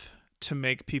enough to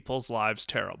make people's lives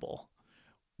terrible.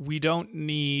 We don't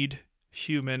need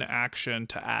human action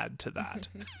to add to that.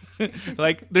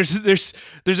 Like, there's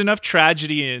enough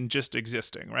tragedy in just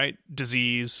existing, right?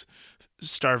 Disease,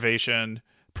 starvation,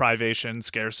 privation,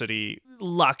 scarcity.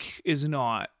 Luck is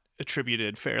not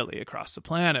attributed fairly across the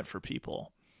planet for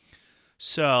people.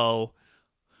 So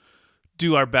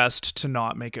do our best to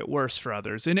not make it worse for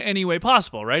others in any way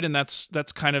possible, right? And that's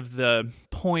kind of the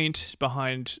point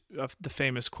behind the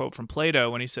famous quote from Plato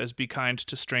when he says, "Be kind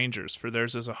to strangers, for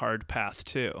theirs is a hard path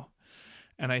too."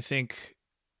 And I think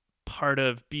part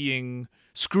of being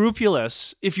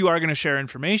scrupulous, if you are going to share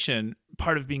information,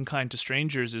 part of being kind to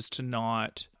strangers is to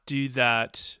not do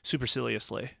that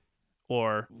superciliously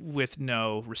or with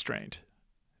no restraint,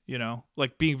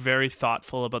 like being very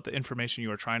thoughtful about the information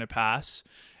you are trying to pass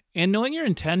and knowing your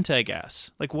intent, I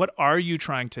guess. Like, what are you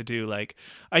trying to do? Like,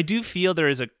 I do feel there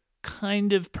is a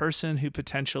kind of person who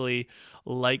potentially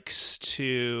likes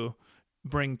to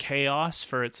bring chaos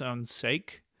for its own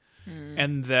sake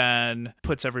and then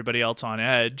puts everybody else on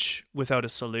edge without a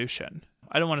solution.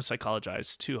 I don't want to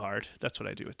psychologize too hard. That's what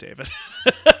I do with David.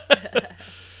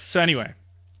 So anyway,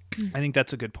 I think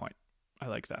that's a good point. I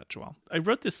like that, Joelle. I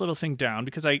wrote this little thing down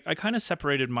because I kind of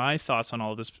separated my thoughts on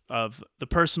all of this, of the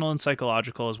personal and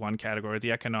psychological as one category,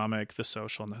 the economic, the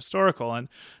social, and the historical. And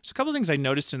there's a couple of things I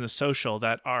noticed in the social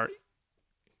that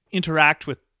interact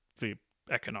with the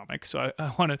economic. So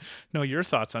I want to know your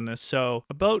thoughts on this. So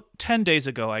about 10 days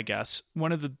ago, I guess,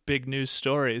 one of the big news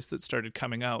stories that started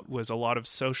coming out was a lot of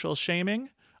social shaming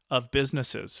of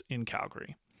businesses in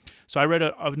Calgary. So I read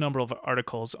a number of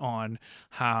articles on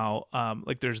how,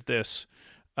 there's this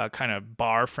kind of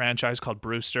bar franchise called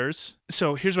Brewster's.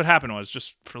 So here's what happened was,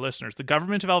 just for listeners, the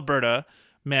government of Alberta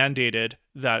mandated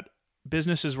that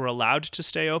businesses were allowed to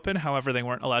stay open. However, they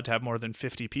weren't allowed to have more than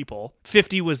 50 people.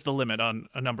 50 was the limit on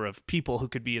a number of people who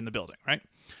could be in the building, right?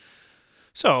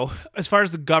 So as far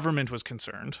as the government was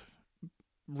concerned,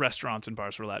 restaurants and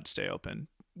bars were allowed to stay open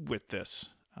with this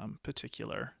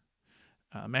particular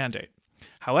mandate.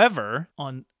 However,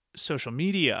 on social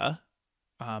media,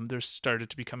 there's started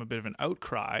to become a bit of an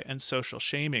outcry and social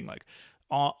shaming, like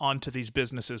onto these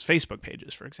businesses' Facebook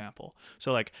pages, for example.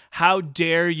 So like, how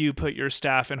dare you put your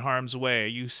staff in harm's way,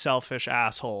 you selfish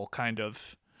asshole kind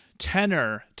of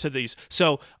tenor to these.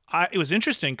 So it was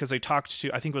interesting because they talked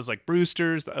to, I think it was like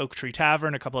Brewster's, the Oak Tree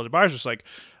Tavern, a couple other bars, just like,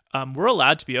 we're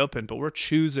allowed to be open, but we're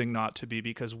choosing not to be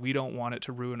because we don't want it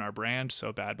to ruin our brand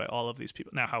so bad by all of these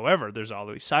people. Now, however, there's all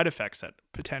these side effects that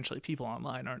potentially people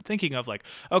online aren't thinking of, like,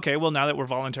 okay, well, now that we're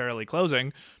voluntarily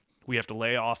closing, we have to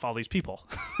lay off all these people.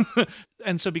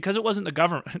 And so because it wasn't the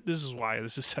government, this is why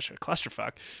this is such a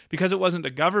clusterfuck, because it wasn't the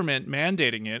government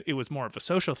mandating it, it was more of a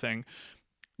social thing.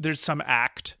 There's some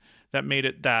act that made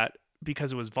it that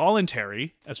because it was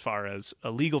voluntary, as far as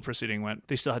a legal proceeding went,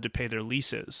 they still had to pay their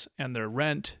leases and their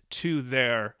rent to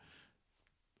their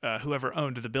whoever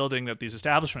owned the building that these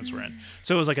establishments were in.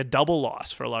 So it was like a double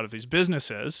loss for a lot of these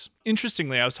businesses.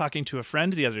 Interestingly, I was talking to a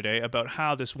friend the other day about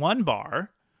how this one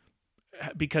bar,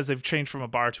 because they've changed from a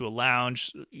bar to a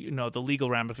lounge, the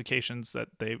legal ramifications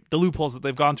the loopholes that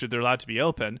they've gone through, they're allowed to be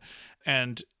open.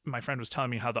 And my friend was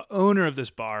telling me how the owner of this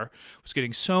bar was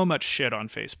getting so much shit on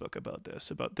Facebook about this,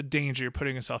 about the danger you're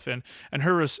putting yourself in. And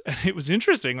it was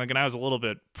interesting. Like, and I was a little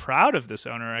bit proud of this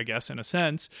owner, I guess, in a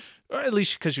sense, or at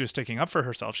least because she was sticking up for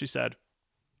herself. She said,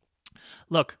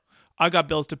 "Look, I got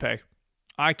bills to pay.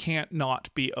 I can't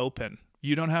not be open.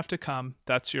 You don't have to come.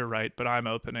 That's your right, but I'm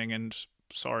opening, and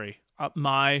sorry.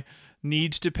 My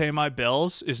need to pay my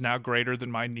bills is now greater than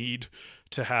my need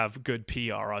to have good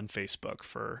PR on Facebook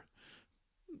for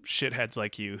shitheads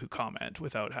like you who comment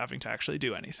without having to actually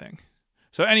do anything.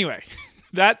 So anyway,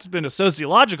 that's been a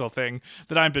sociological thing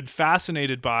that I've been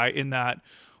fascinated by, in that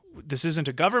this isn't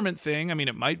a government thing. I mean,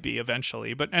 it might be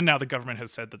eventually, and now the government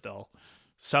has said that they'll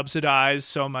subsidize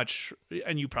so much,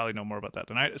 and you probably know more about that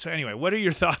than I. So anyway, what are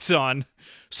your thoughts on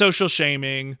social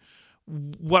shaming?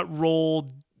 What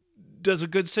role does a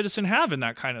good citizen have in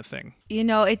that kind of thing?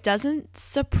 It doesn't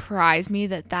surprise me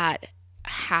that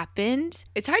happened.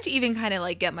 It's hard to even kind of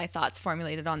like get my thoughts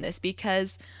formulated on this,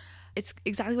 because it's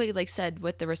exactly what you said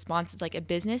with the response. It's like a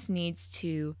business needs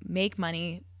to make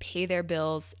money, pay their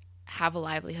bills, have a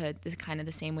livelihood, this kind of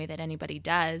the same way that anybody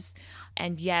does.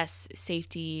 And yes,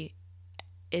 safety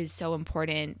is so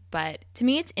important, but to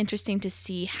me it's interesting to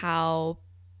see how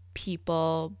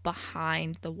people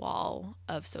behind the wall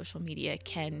of social media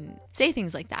can say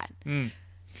things like that.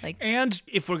 And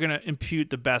if we're going to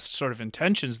impute the best sort of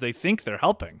intentions, they think they're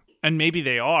helping. And maybe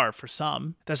they are for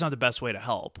some. That's not the best way to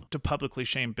help, to publicly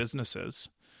shame businesses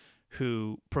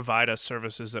who provide us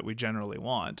services that we generally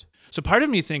want. So part of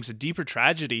me thinks a deeper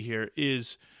tragedy here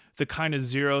is the kind of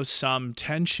zero-sum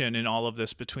tension in all of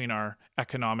this between our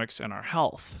economics and our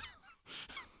health.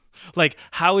 Like,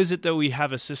 how is it that we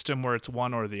have a system where it's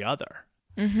one or the other?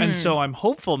 Mm-hmm. And so I'm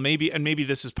hopeful, maybe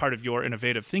this is part of your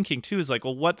innovative thinking too, is like,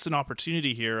 well, what's an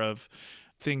opportunity here of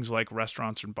things like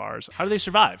restaurants and bars? How do they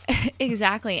survive?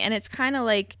 Exactly. And it's kind of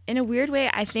like, in a weird way,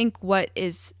 I think what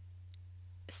is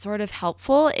sort of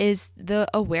helpful is the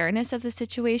awareness of the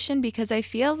situation, because I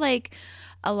feel like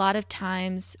a lot of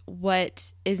times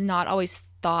what is not always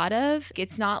thought of,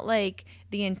 it's not like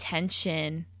the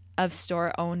intention of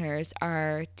store owners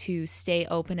are to stay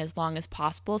open as long as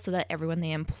possible so that everyone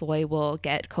they employ will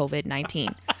get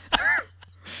COVID-19.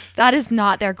 That is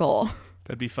not their goal.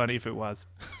 That'd be funny if it was.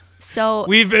 So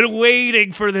we've been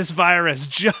waiting for this virus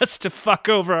just to fuck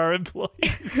over our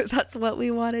employees. That's what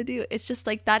we want to do. It's just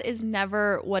like, that is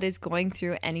never what is going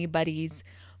through anybody's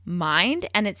mind.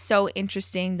 And it's so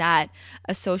interesting that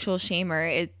a social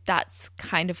shamer, that's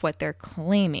kind of what they're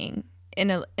claiming in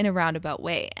a roundabout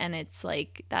way. And it's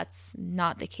like, that's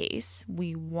not the case.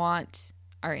 We want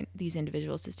these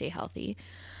individuals to stay healthy.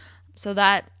 So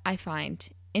that I find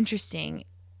interesting.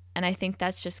 And I think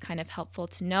that's just kind of helpful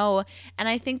to know. And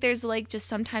I think there's like just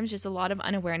sometimes just a lot of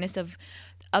unawareness of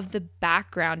the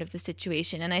background of the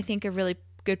situation. And I think a really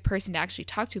good person to actually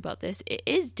talk to about this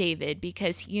is David,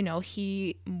 because,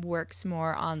 he works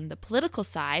more on the political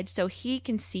side. So he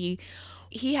can see,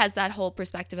 he has that whole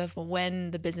perspective of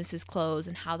when the businesses close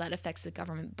and how that affects the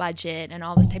government budget and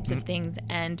all those types of things.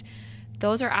 And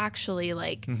those are actually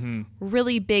like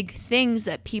really big things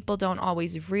that people don't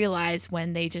always realize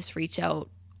when they just reach out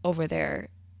over their,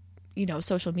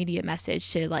 social media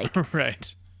message to like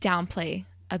right. downplay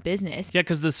a business. Yeah,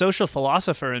 because the social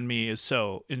philosopher in me is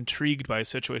so intrigued by a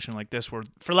situation like this where,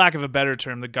 for lack of a better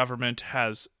term, the government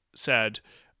has said,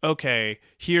 okay,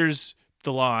 here's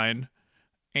the line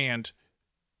and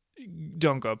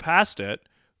don't go past it.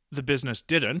 The business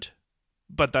didn't,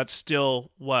 but that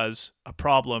still was a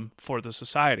problem for the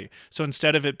society. So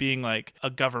instead of it being like a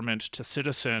government to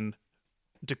citizen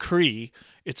decree,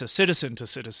 it's a citizen to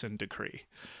citizen decree.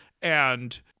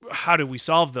 And how do we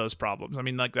solve those problems? I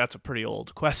mean, like, that's a pretty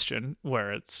old question,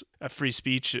 where it's a free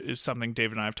speech is something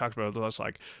David and I have talked about. It's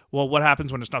like, well, what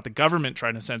happens when it's not the government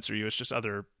trying to censor you? It's just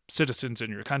other citizens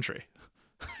in your country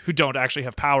who don't actually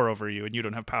have power over you and you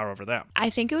don't have power over them.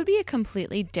 I think it would be a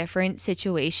completely different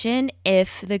situation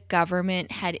if the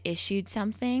government had issued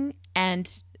something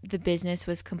and the business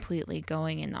was completely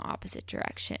going in the opposite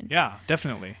direction. Yeah,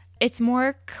 definitely. It's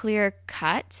more clear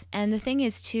cut. And the thing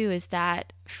is, too, is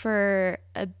that for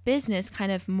a business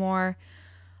kind of more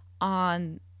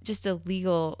on just a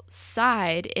legal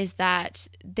side, is that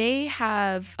they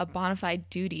have a bona fide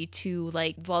duty to,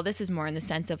 like, well, this is more in the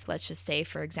sense of, let's just say,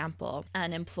 for example,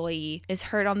 an employee is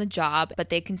hurt on the job, but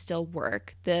they can still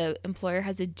work. The employer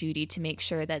has a duty to make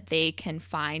sure that they can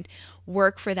find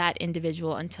work for that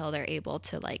individual until they're able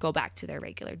to, like, go back to their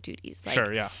regular duties. Like,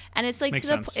 sure, yeah. And it's like, Makes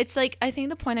sense. It's like, I think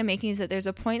the point I'm making is that there's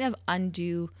a point of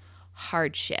undue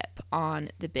hardship on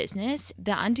the business.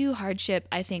 The undue hardship,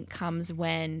 I think, comes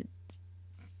when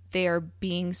they are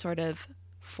being sort of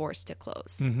forced to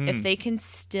close. Mm-hmm. If they can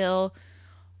still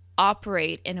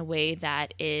operate in a way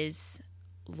that is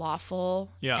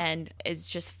lawful and is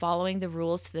just following the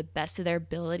rules to the best of their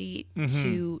ability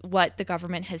to what the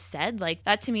government has said, like,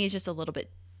 that to me is just a little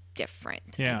bit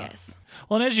different, I guess.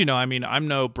 Well, and as you know, I mean, I'm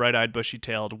no bright-eyed,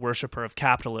 bushy-tailed worshiper of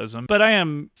capitalism, but I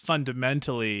am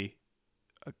fundamentally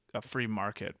a free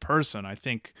market person. I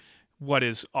think what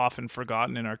is often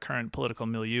forgotten in our current political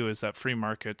milieu is that free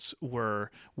markets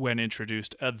were, when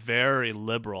introduced, a very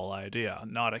liberal idea,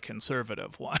 not a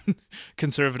conservative one.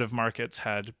 Conservative markets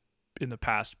had in the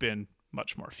past been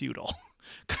much more feudal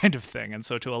kind of thing. And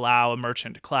so to allow a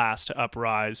merchant class to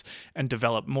uprise and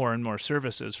develop more and more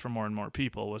services for more and more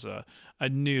people was a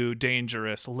new,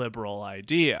 dangerous, liberal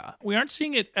idea. We aren't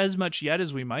seeing it as much yet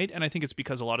as we might, and I think it's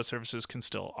because a lot of services can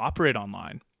still operate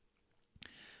online.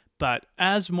 But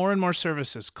as more and more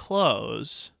services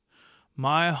close,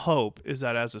 my hope is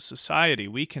that as a society,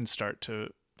 we can start to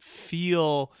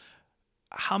feel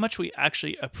how much we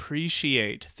actually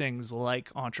appreciate things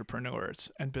like entrepreneurs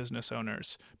and business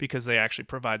owners because they actually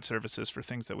provide services for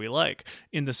things that we like,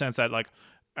 in the sense that, like,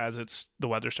 as it's the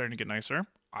weather starting to get nicer,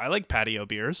 I like patio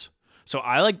beers. So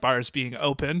I like bars being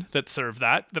open that serve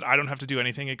that I don't have to do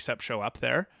anything except show up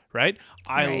there, right?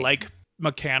 I like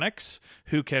mechanics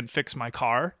who can fix my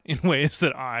car in ways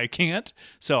that I can't.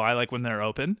 So I like when they're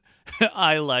open.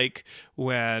 I like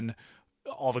when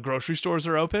all the grocery stores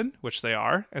are open, which they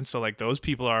are. And so, like, those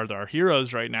people are our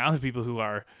heroes right now, the people who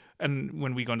are. And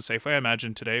when we go into Safeway, I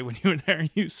imagine today when you were there,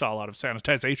 you saw a lot of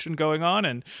sanitization going on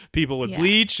and people with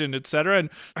bleach and et cetera. And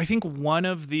I think one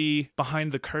of the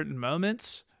behind the curtain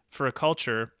moments for a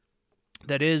culture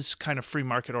that is kind of free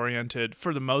market oriented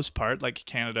for the most part, like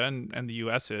Canada and the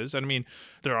US is, and I mean,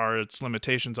 there are its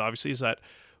limitations, obviously, is that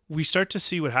we start to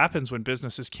see what happens when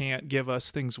businesses can't give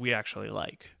us things we actually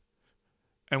like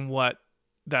and what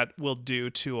that will do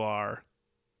to our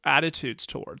attitudes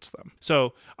towards them.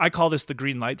 So I call this the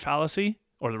green light fallacy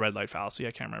or the red light fallacy.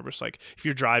 I can't remember. It's like, if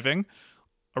you're driving,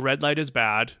 a red light is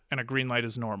bad and a green light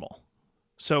is normal.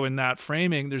 So in that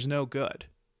framing, there's no good.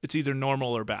 It's either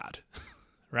normal or bad,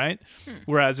 right?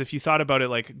 Whereas if you thought about it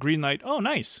like green light, oh,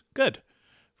 nice, good.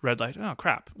 Red light, oh,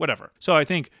 crap, whatever. So I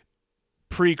think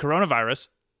pre-coronavirus,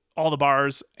 all the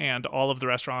bars and all of the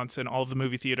restaurants and all of the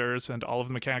movie theaters and all of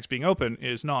the mechanics being open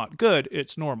is not good.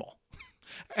 It's normal.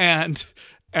 And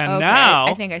okay, now,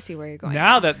 I think I see where you're going.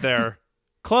 Now that they're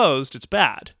closed, it's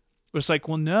bad. It's like,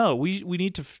 well, no, we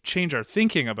need to change our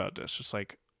thinking about this. It's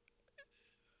like,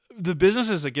 the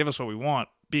businesses that give us what we want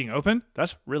being open,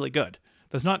 that's really good.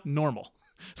 That's not normal.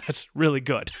 That's really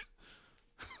good.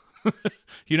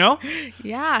 You know?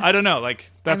 Yeah. I don't know.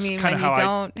 Like, that's kind of how when you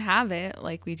don't have it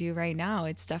like we do right now,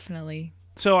 it's definitely.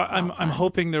 So I'm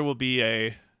hoping there will be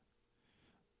a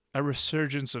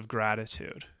resurgence of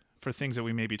gratitude for things that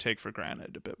we maybe take for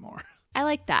granted a bit more. I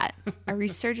like that. A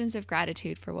resurgence of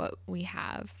gratitude for what we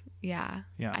have. Yeah.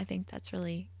 Yeah. I think that's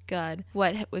really good.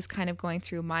 What was kind of going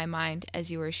through my mind as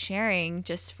you were sharing,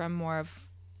 just from more of,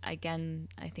 again,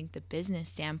 I think the business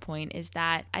standpoint, is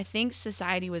that I think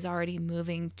society was already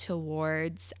moving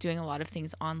towards doing a lot of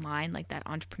things online, like that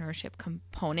entrepreneurship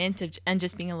component of, and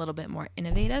just being a little bit more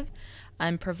innovative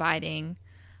and providing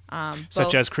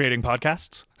such as creating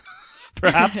podcasts,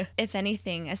 perhaps. If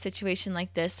anything, a situation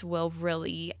like this will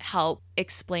really help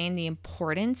explain the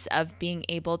importance of being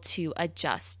able to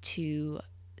adjust to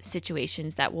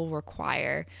situations that will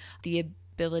require the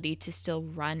ability to still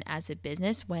run as a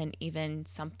business when even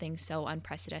something so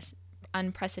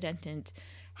unprecedented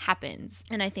happens.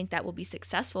 And I think that will be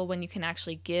successful when you can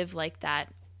actually give like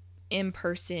that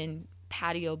in-person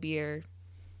patio beer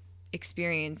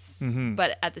experience.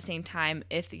 But at the same time,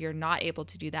 if you're not able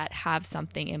to do that, have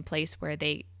something in place where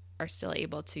they are still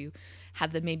able to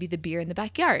have maybe the beer in the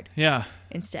backyard. Yeah.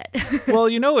 Instead. Well,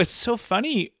 you know, it's so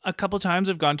funny. A couple times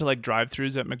I've gone to like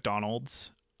drive-thrus at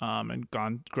McDonald's and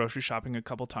gone grocery shopping a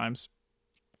couple times.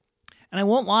 And I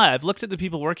won't lie, I've looked at the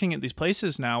people working at these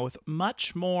places now with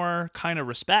much more kind of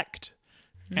respect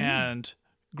and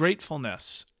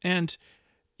gratefulness. And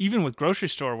even with grocery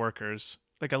store workers,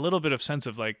 like a little bit of sense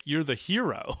of like, you're the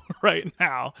hero right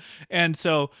now. And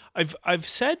so I've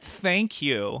said thank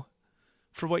you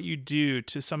for what you do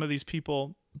to some of these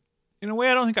people in a way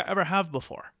I don't think I ever have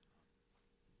before.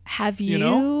 Have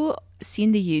you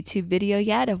seen the YouTube video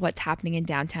yet of what's happening in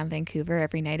downtown Vancouver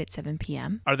every night at 7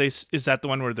 p.m.? Is that the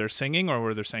one where they're singing or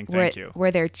where they're saying thank you?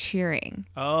 Where they're cheering.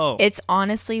 Oh. It's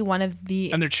honestly one of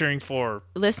the... And they're cheering for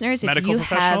listeners, if you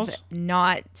have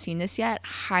not seen this yet,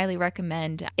 highly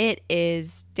recommend. It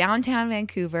is downtown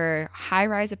Vancouver,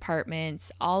 high-rise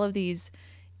apartments, all of these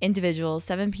individuals,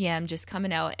 7 p.m., just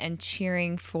coming out and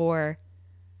cheering for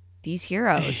these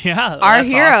heroes. Yeah, our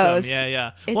heroes. Awesome.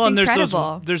 Yeah. It's and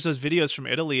incredible. There's those videos from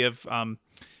Italy of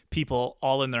people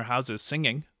all in their houses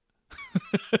singing.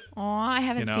 Oh, I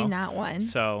haven't seen that one.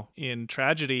 So in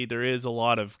tragedy, there is a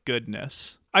lot of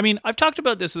goodness. I mean, I've talked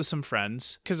about this with some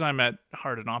friends because I'm at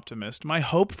heart an optimist. My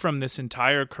hope from this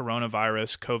entire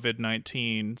coronavirus,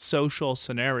 COVID-19 social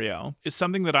scenario is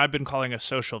something that I've been calling a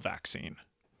social vaccine.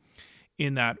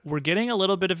 in that we're getting a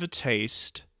little bit of a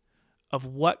taste of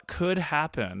what could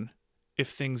happen if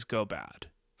things go bad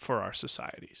for our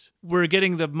societies. We're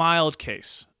getting the mild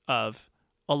case of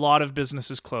a lot of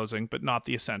businesses closing, but not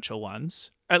the essential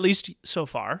ones, at least so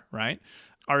far, right?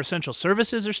 Our essential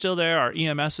services are still there. Our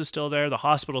EMS is still there. The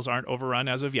hospitals aren't overrun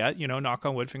as of yet, knock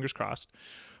on wood, fingers crossed.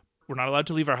 We're not allowed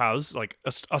to leave our house, like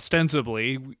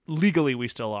ostensibly, legally we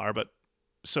still are, but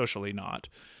socially not.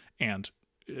 And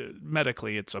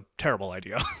medically, it's a terrible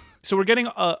idea. So we're getting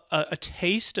a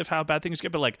taste of how bad things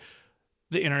get, but like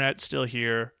the internet's still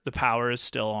here, the power is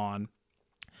still on.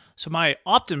 So my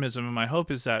optimism and my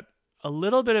hope is that a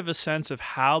little bit of a sense of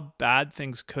how bad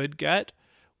things could get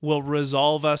will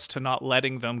resolve us to not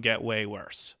letting them get way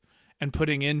worse and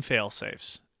putting in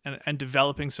fail-safes and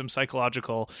developing some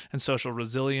psychological and social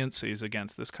resiliencies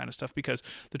against this kind of stuff. Because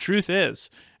the truth is,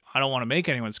 I don't want to make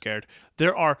anyone scared,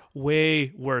 there are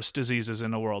way worse diseases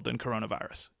in the world than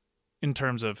coronavirus in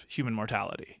terms of human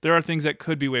mortality. There are things that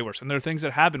could be way worse, and there are things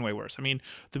that have been way worse. I mean,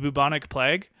 the bubonic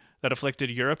plague that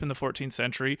afflicted Europe in the 14th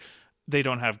century, they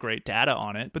don't have great data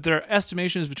on it, but there are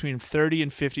estimations between 30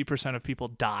 and 50% of people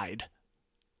died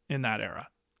in that era.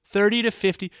 30 to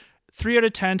 50, 3 out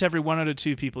of 10 to every 1 out of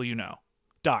 2 people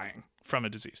dying from a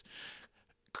disease.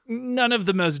 None of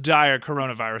the most dire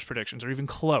coronavirus predictions are even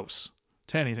close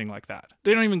to anything like that.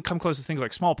 They don't even come close to things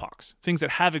like smallpox, things that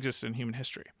have existed in human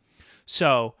history.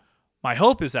 So my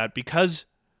hope is that because,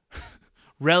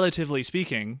 relatively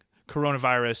speaking,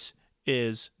 coronavirus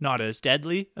is not as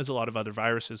deadly as a lot of other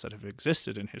viruses that have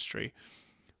existed in history,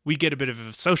 we get a bit of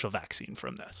a social vaccine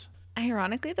from this.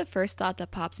 Ironically, the first thought that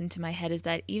pops into my head is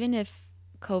that even if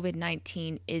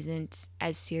COVID-19 isn't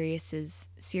as serious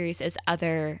as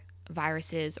other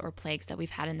viruses or plagues that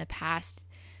we've had in the past,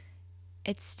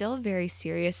 it's still very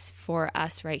serious for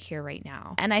us right here, right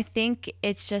now. And I think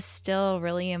it's just still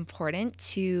really important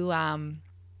to,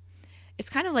 it's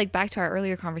kind of like back to our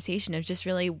earlier conversation of just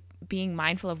really being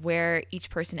mindful of where each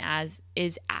person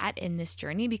is at in this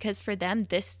journey, because for them,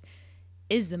 this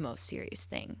is the most serious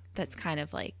thing that's kind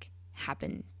of like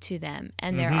happened to them.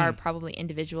 And there are probably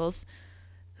individuals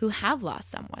who have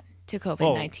lost someone to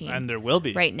COVID-19. And there will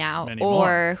be right now, or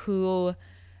more who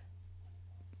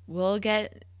will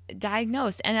get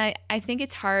diagnosed. And I think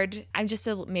it's hard. I'm just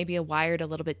maybe wired a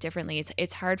little bit differently.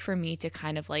 It's hard for me to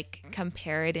kind of like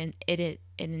compare it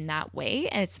in that way.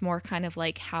 And it's more kind of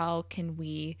like, how can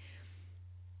we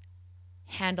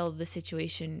handle the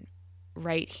situation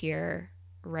right here,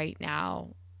 right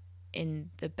now,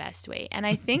 in the best way? And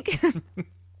I think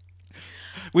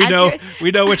we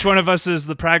know which one of us is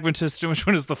the pragmatist and which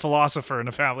one is the philosopher in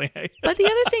a family. But the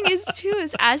other thing is too,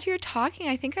 is as you're talking,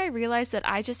 I think I realized that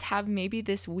I just have maybe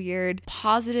this weird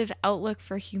positive outlook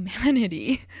for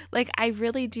humanity. Like, I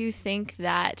really do think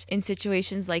that in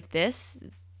situations like this,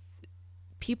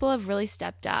 people have really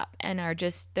stepped up and are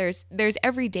just, there's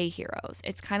everyday heroes.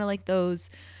 It's kind of like those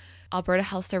Alberta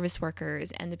Health Service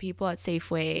workers and the people at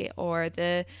Safeway, or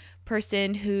the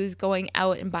person who's going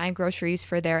out and buying groceries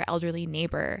for their elderly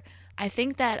neighbor. I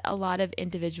think that a lot of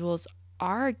individuals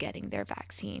are getting their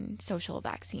social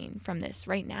vaccine from this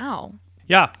right now.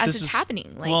 Yeah, as it's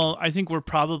happening. Well, I think we're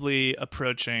probably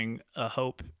approaching a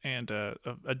hope and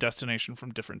a destination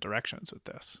from different directions with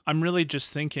this. I'm really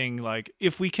just thinking, like,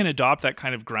 if we can adopt that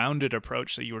kind of grounded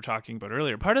approach that you were talking about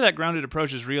earlier, part of that grounded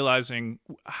approach is realizing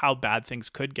how bad things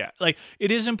could get. Like,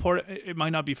 it is important. It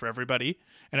might not be for everybody,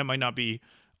 and it might not be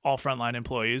all frontline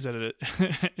employees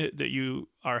that you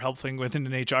are helping with in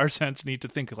an HR sense need to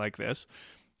think like this.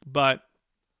 But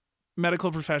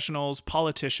medical professionals,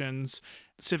 politicians,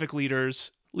 civic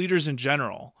leaders in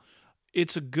general,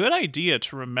 it's a good idea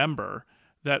to remember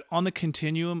that on the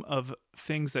continuum of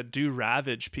things that do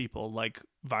ravage people like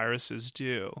viruses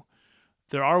do,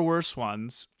 there are worse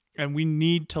ones, and we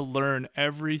need to learn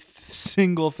every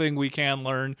single thing we can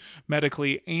learn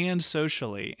medically and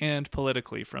socially and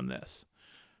politically from this,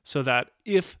 so that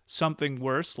if something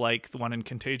worse like the one in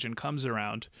Contagion comes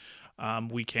around,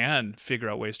 we can figure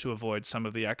out ways to avoid some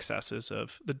of the excesses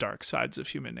of the dark sides of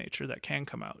human nature that can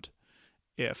come out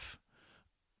if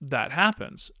that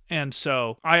happens. And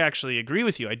so I actually agree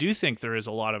with you. I do think there is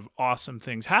a lot of awesome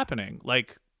things happening,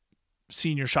 like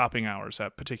senior shopping hours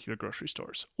at particular grocery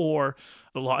stores, or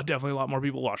definitely a lot more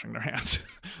people washing their hands,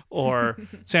 or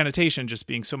sanitation just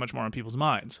being so much more on people's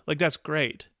minds. Like, that's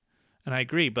great. And I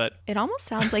agree, but it almost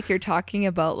sounds like you're talking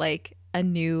about like a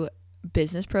new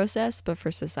business process, but for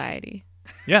society.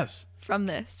 Yes. From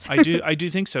this. I do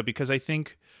think so, because I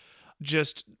think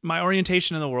just my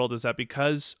orientation in the world is that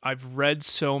because I've read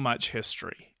so much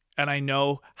history and I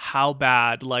know how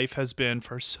bad life has been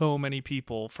for so many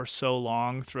people for so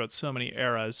long throughout so many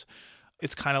eras,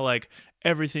 It's kind of like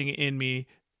everything in me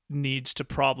needs to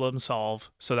problem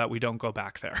solve so that we don't go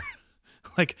back there.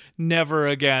 Like never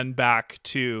again back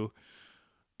to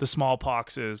the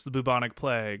smallpoxes, the bubonic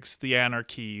plagues, the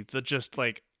anarchy, the just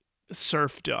like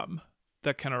serfdom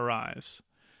that can arise.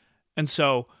 And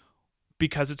so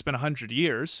because it's been 100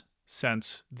 years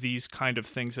since these kind of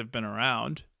things have been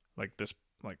around, like this,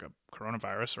 like a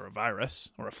coronavirus or a virus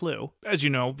or a flu, as you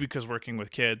know, because working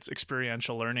with kids,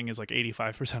 experiential learning is like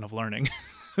 85% of learning.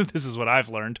 This is what I've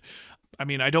learned. I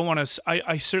mean,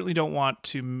 I certainly don't want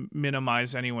to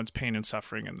minimize anyone's pain and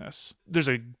suffering in this. There's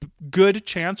a good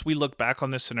chance we look back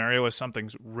on this scenario as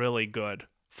something's really good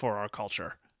for our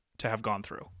culture to have gone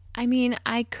through. I mean,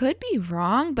 I could be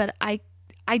wrong, but I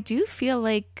do feel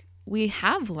like we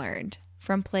have learned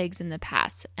from plagues in the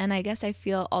past. And I guess I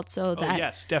feel also that... Oh,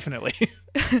 yes, definitely.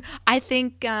 I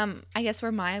think, I guess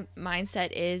where my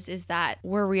mindset is that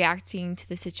we're reacting to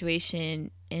the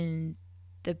situation in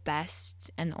the best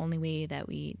and the only way that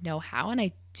we know how. And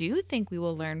I do think we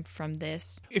will learn from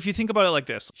this. If you think about it like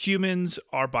this, humans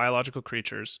are biological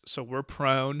creatures, so we're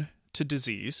prone to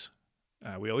disease.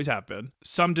 We always have been.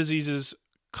 Some diseases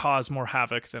cause more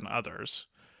havoc than others.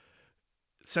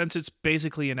 Since it's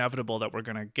basically inevitable that we're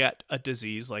going to get a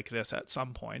disease like this at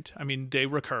some point, I mean, they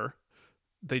recur.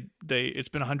 It's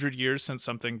been 100 years since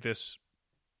something this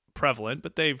prevalent,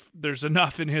 but there's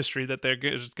enough in history that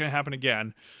it's going to happen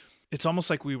again. It's almost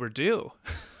like we were due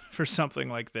for something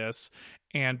like this.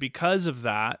 And because of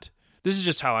that, this is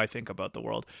just how I think about the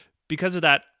world. Because of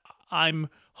that, I'm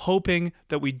hoping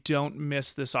that we don't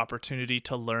miss this opportunity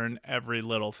to learn every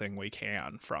little thing we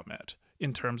can from it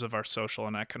in terms of our social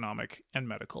and economic and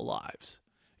medical lives,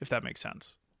 if that makes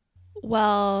sense.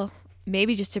 Well,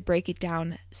 maybe just to break it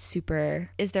down super,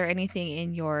 is there anything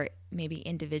in your maybe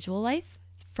individual life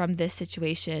from this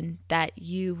situation that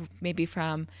you maybe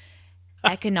from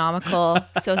economical,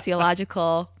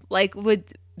 sociological, like would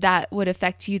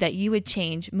affect you that you would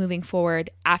change moving forward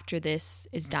after this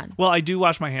is done? Well, I do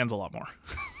wash my hands a lot more.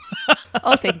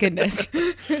 Oh, thank goodness.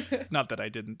 Not that I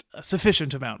didn't a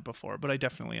sufficient amount before, but I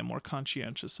definitely am more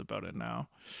conscientious about it now.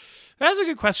 That's a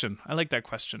good question. I like that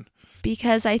question.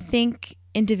 Because I think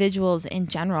individuals in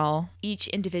general, each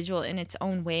individual in its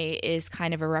own way is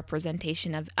kind of a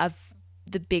representation of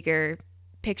the bigger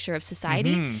picture of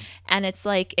society. Mm-hmm. And it's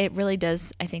like, it really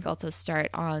does, I think, also start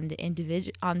on the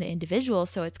individual.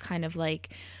 So it's kind of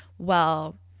like,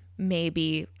 well,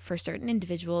 maybe for certain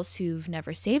individuals who've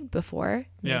never saved before,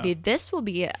 maybe this will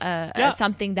be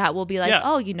something that will be like,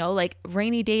 oh, you know, like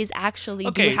rainy days actually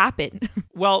do happen.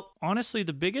 Well, honestly,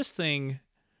 the biggest thing,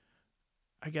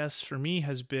 I guess, for me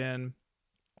has been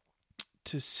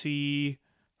to see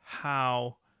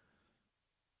how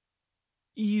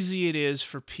easy it is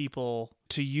for people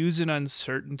to use an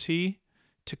uncertainty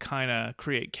to kind of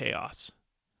create chaos,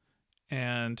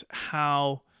 and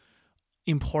how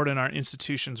important our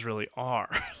institutions really are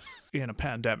in a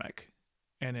pandemic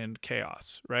and in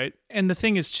chaos, right? And the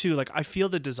thing is too, like, I feel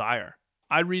the desire.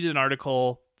 I read an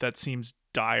article that seems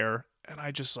dire, and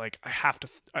I just like,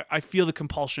 I feel the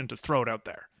compulsion to throw it out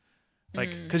there. Like,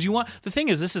 because the thing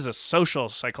is, this is a social,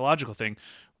 psychological thing.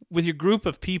 With your group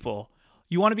of people,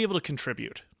 you want to be able to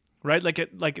contribute, right?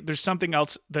 Like there's something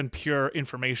else than pure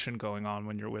information going on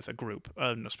when you're with a group,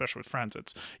 especially with friends.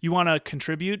 You want to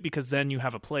contribute because then you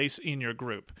have a place in your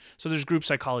group. So there's group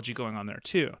psychology going on there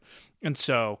too. And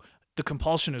so the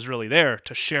compulsion is really there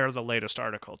to share the latest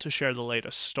article, to share the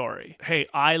latest story. Hey,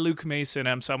 I, Luke Mason,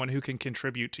 am someone who can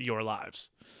contribute to your lives.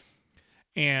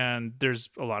 And there's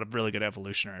a lot of really good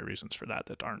evolutionary reasons for that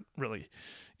aren't really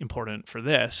important for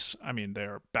this. I mean,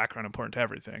 they're background important to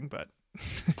everything, but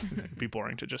it'd be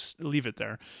boring to just leave it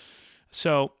there.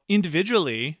 So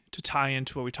individually, to tie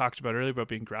into what we talked about earlier about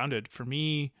being grounded, for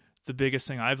me, the biggest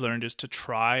thing I've learned is to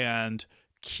try and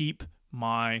keep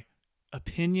my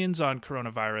opinions on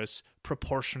coronavirus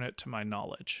proportionate to my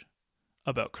knowledge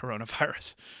about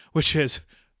coronavirus, which is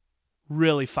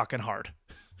really fucking hard.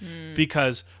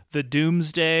 Because the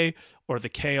doomsday or the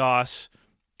chaos,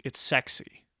 it's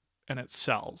sexy and it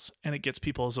sells and it gets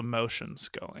people's emotions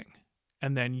going.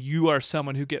 And then you are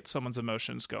someone who gets someone's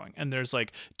emotions going. And there's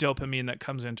like dopamine that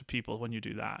comes into people when you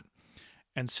do that.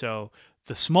 And so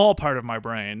the small part of my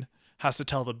brain has to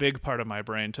tell the big part of my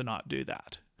brain to not do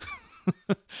that.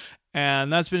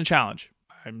 And that's been a challenge.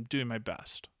 I'm doing my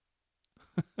best.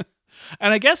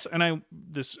 And I guess,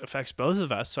 this affects both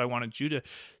of us, so I wanted you to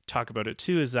talk about it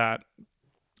too, is that,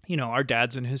 you know, our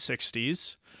dad's in his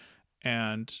 60s,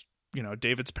 and, you know,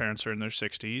 David's parents are in their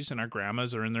 60s, and our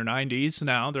grandmas are in their 90s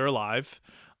now. They're alive.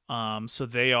 So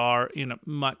they are in a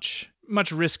much,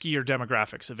 much riskier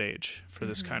demographics of age for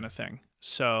this kind of thing.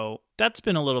 So that's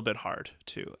been a little bit hard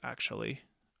too, actually.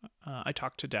 I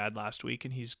talked to Dad last week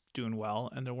and he's doing well,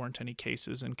 and there weren't any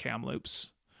cases in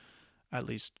Kamloops, at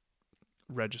least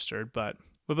registered. But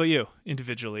what about you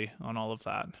individually on all of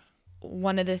that?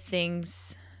 One of the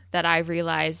things that I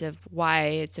realize of why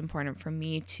it's important for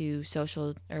me to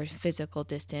social or physical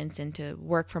distance and to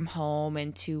work from home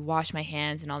and to wash my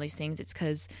hands and all these things, it's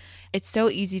because it's so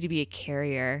easy to be a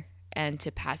carrier and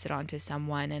to pass it on to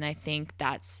someone. And I think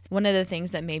that's one of the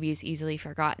things that maybe is easily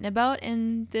forgotten about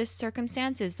in this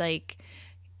circumstance is like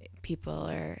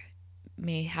people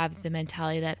may have the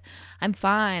mentality that I'm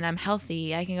fine, I'm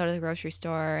healthy, I can go to the grocery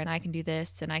store and I can do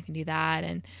this and I can do that.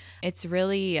 And it's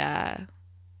really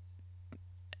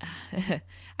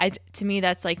to me,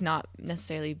 that's like not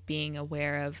necessarily being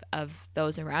aware of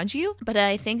those around you, but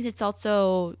I think it's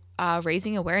also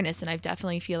raising awareness. And I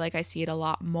definitely feel like I see it a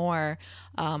lot more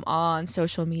on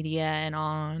social media and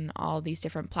on all these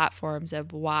different platforms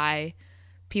of why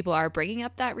people are bringing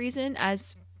up that reason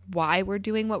as why we're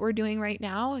doing what we're doing right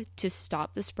now to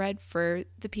stop the spread for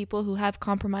the people who have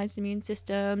compromised immune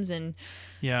systems and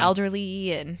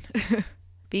elderly and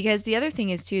because the other thing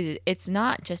is too, it's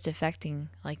not just affecting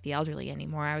like the elderly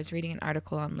anymore. I was reading an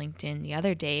article on LinkedIn the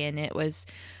other day, and it was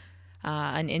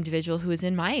an individual who was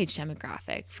in my age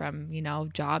demographic from,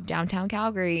 job downtown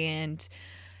Calgary and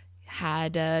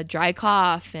had a dry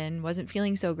cough and wasn't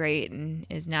feeling so great and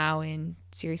is now in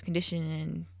serious condition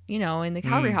and, in the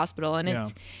Calgary hospital.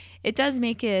 And it does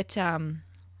make it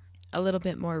a little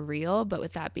bit more real. But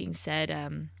with that being said,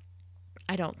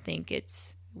 I don't think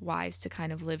it's wise to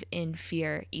kind of live in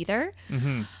fear either,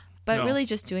 but really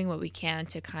just doing what we can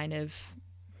to kind of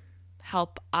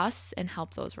help us and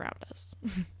help those around us.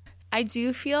 I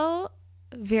do feel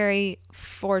very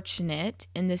fortunate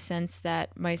in the sense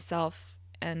that myself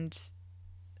and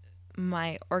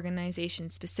my organization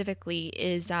specifically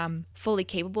is fully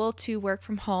capable to work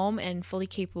from home and fully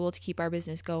capable to keep our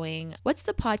business going. What's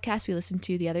the podcast we listened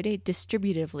to the other day?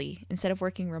 Distributively, instead of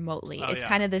working remotely. It's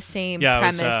kind of the same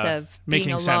premise of being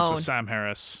Making alone. Sense with Sam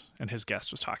Harris, and his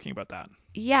guest was talking about that.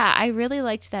 Yeah, I really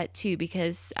liked that too,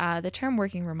 because the term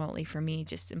working remotely for me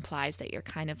just implies that you're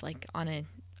kind of like on an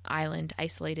island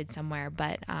isolated somewhere,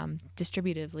 but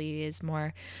distributively is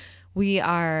more, we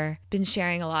are been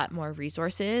sharing a lot more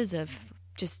resources of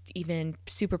just even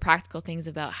super practical things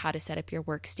about how to set up your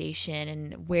workstation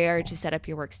and where to set up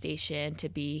your workstation to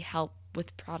be help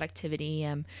with productivity,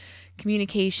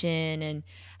 communication, and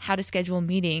how to schedule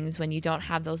meetings when you don't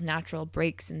have those natural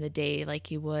breaks in the day like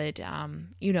you would, in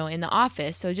the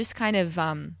office. So just kind of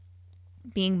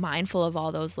being mindful of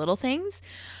all those little things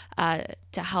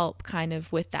to help kind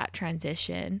of with that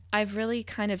transition. I've really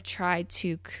kind of tried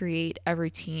to create a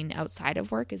routine outside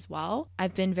of work as well.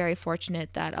 I've been very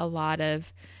fortunate that a lot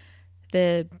of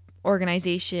the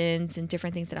organizations and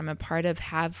different things that I'm a part of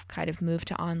have kind of moved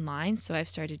to online. So I've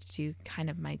started to do kind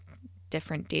of my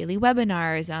different daily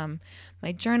webinars,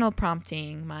 my journal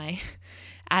prompting, my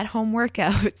at-home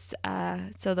workouts.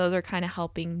 So those are kind of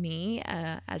helping me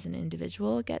as an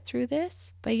individual get through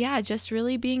this. But yeah, just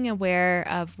really being aware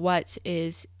of what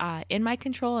is in my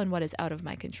control and what is out of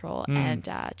my control, and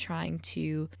trying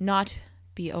to not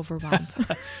be overwhelmed.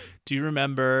 Do you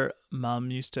remember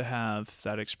Mom used to have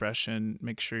that expression,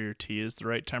 make sure your tea is the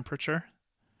right temperature?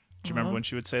 Do you remember when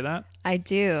she would say that? I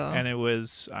do. And it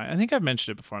was, I think I've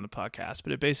mentioned it before on the podcast,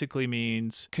 but it basically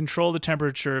means control the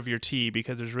temperature of your tea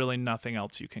because there's really nothing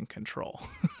else you can control.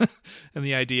 And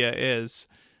the idea is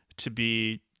to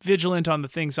be vigilant on the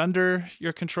things under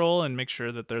your control and make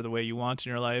sure that they're the way you want in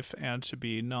your life, and to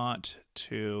be not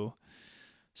too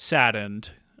saddened,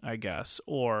 I guess,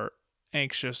 or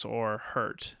anxious or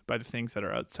hurt by the things that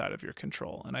are outside of your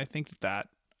control. And I think that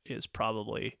is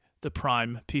probably the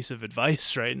prime piece of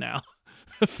advice right now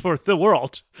for the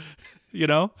world,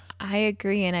 I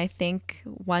agree. And I think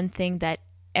one thing that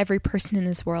every person in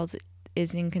this world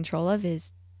is in control of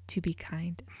is to be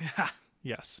kind.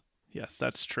 Yes,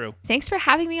 that's true. Thanks for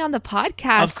having me on the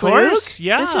podcast, Of course, Luke.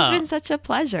 yeah. This has been such a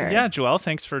pleasure. Yeah, Joelle,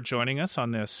 thanks for joining us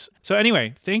on this. So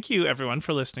anyway, thank you everyone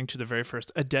for listening to the very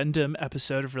first addendum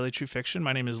episode of Really True Fiction.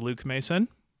 My name is Luke Mason.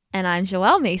 And I'm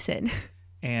Joelle Mason.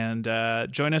 And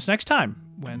join us next time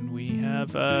when we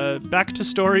have back to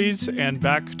stories and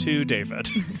back to David.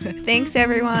 Thanks,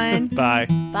 everyone. Bye.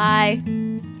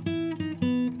 Bye.